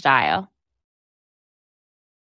 Quince.com/style.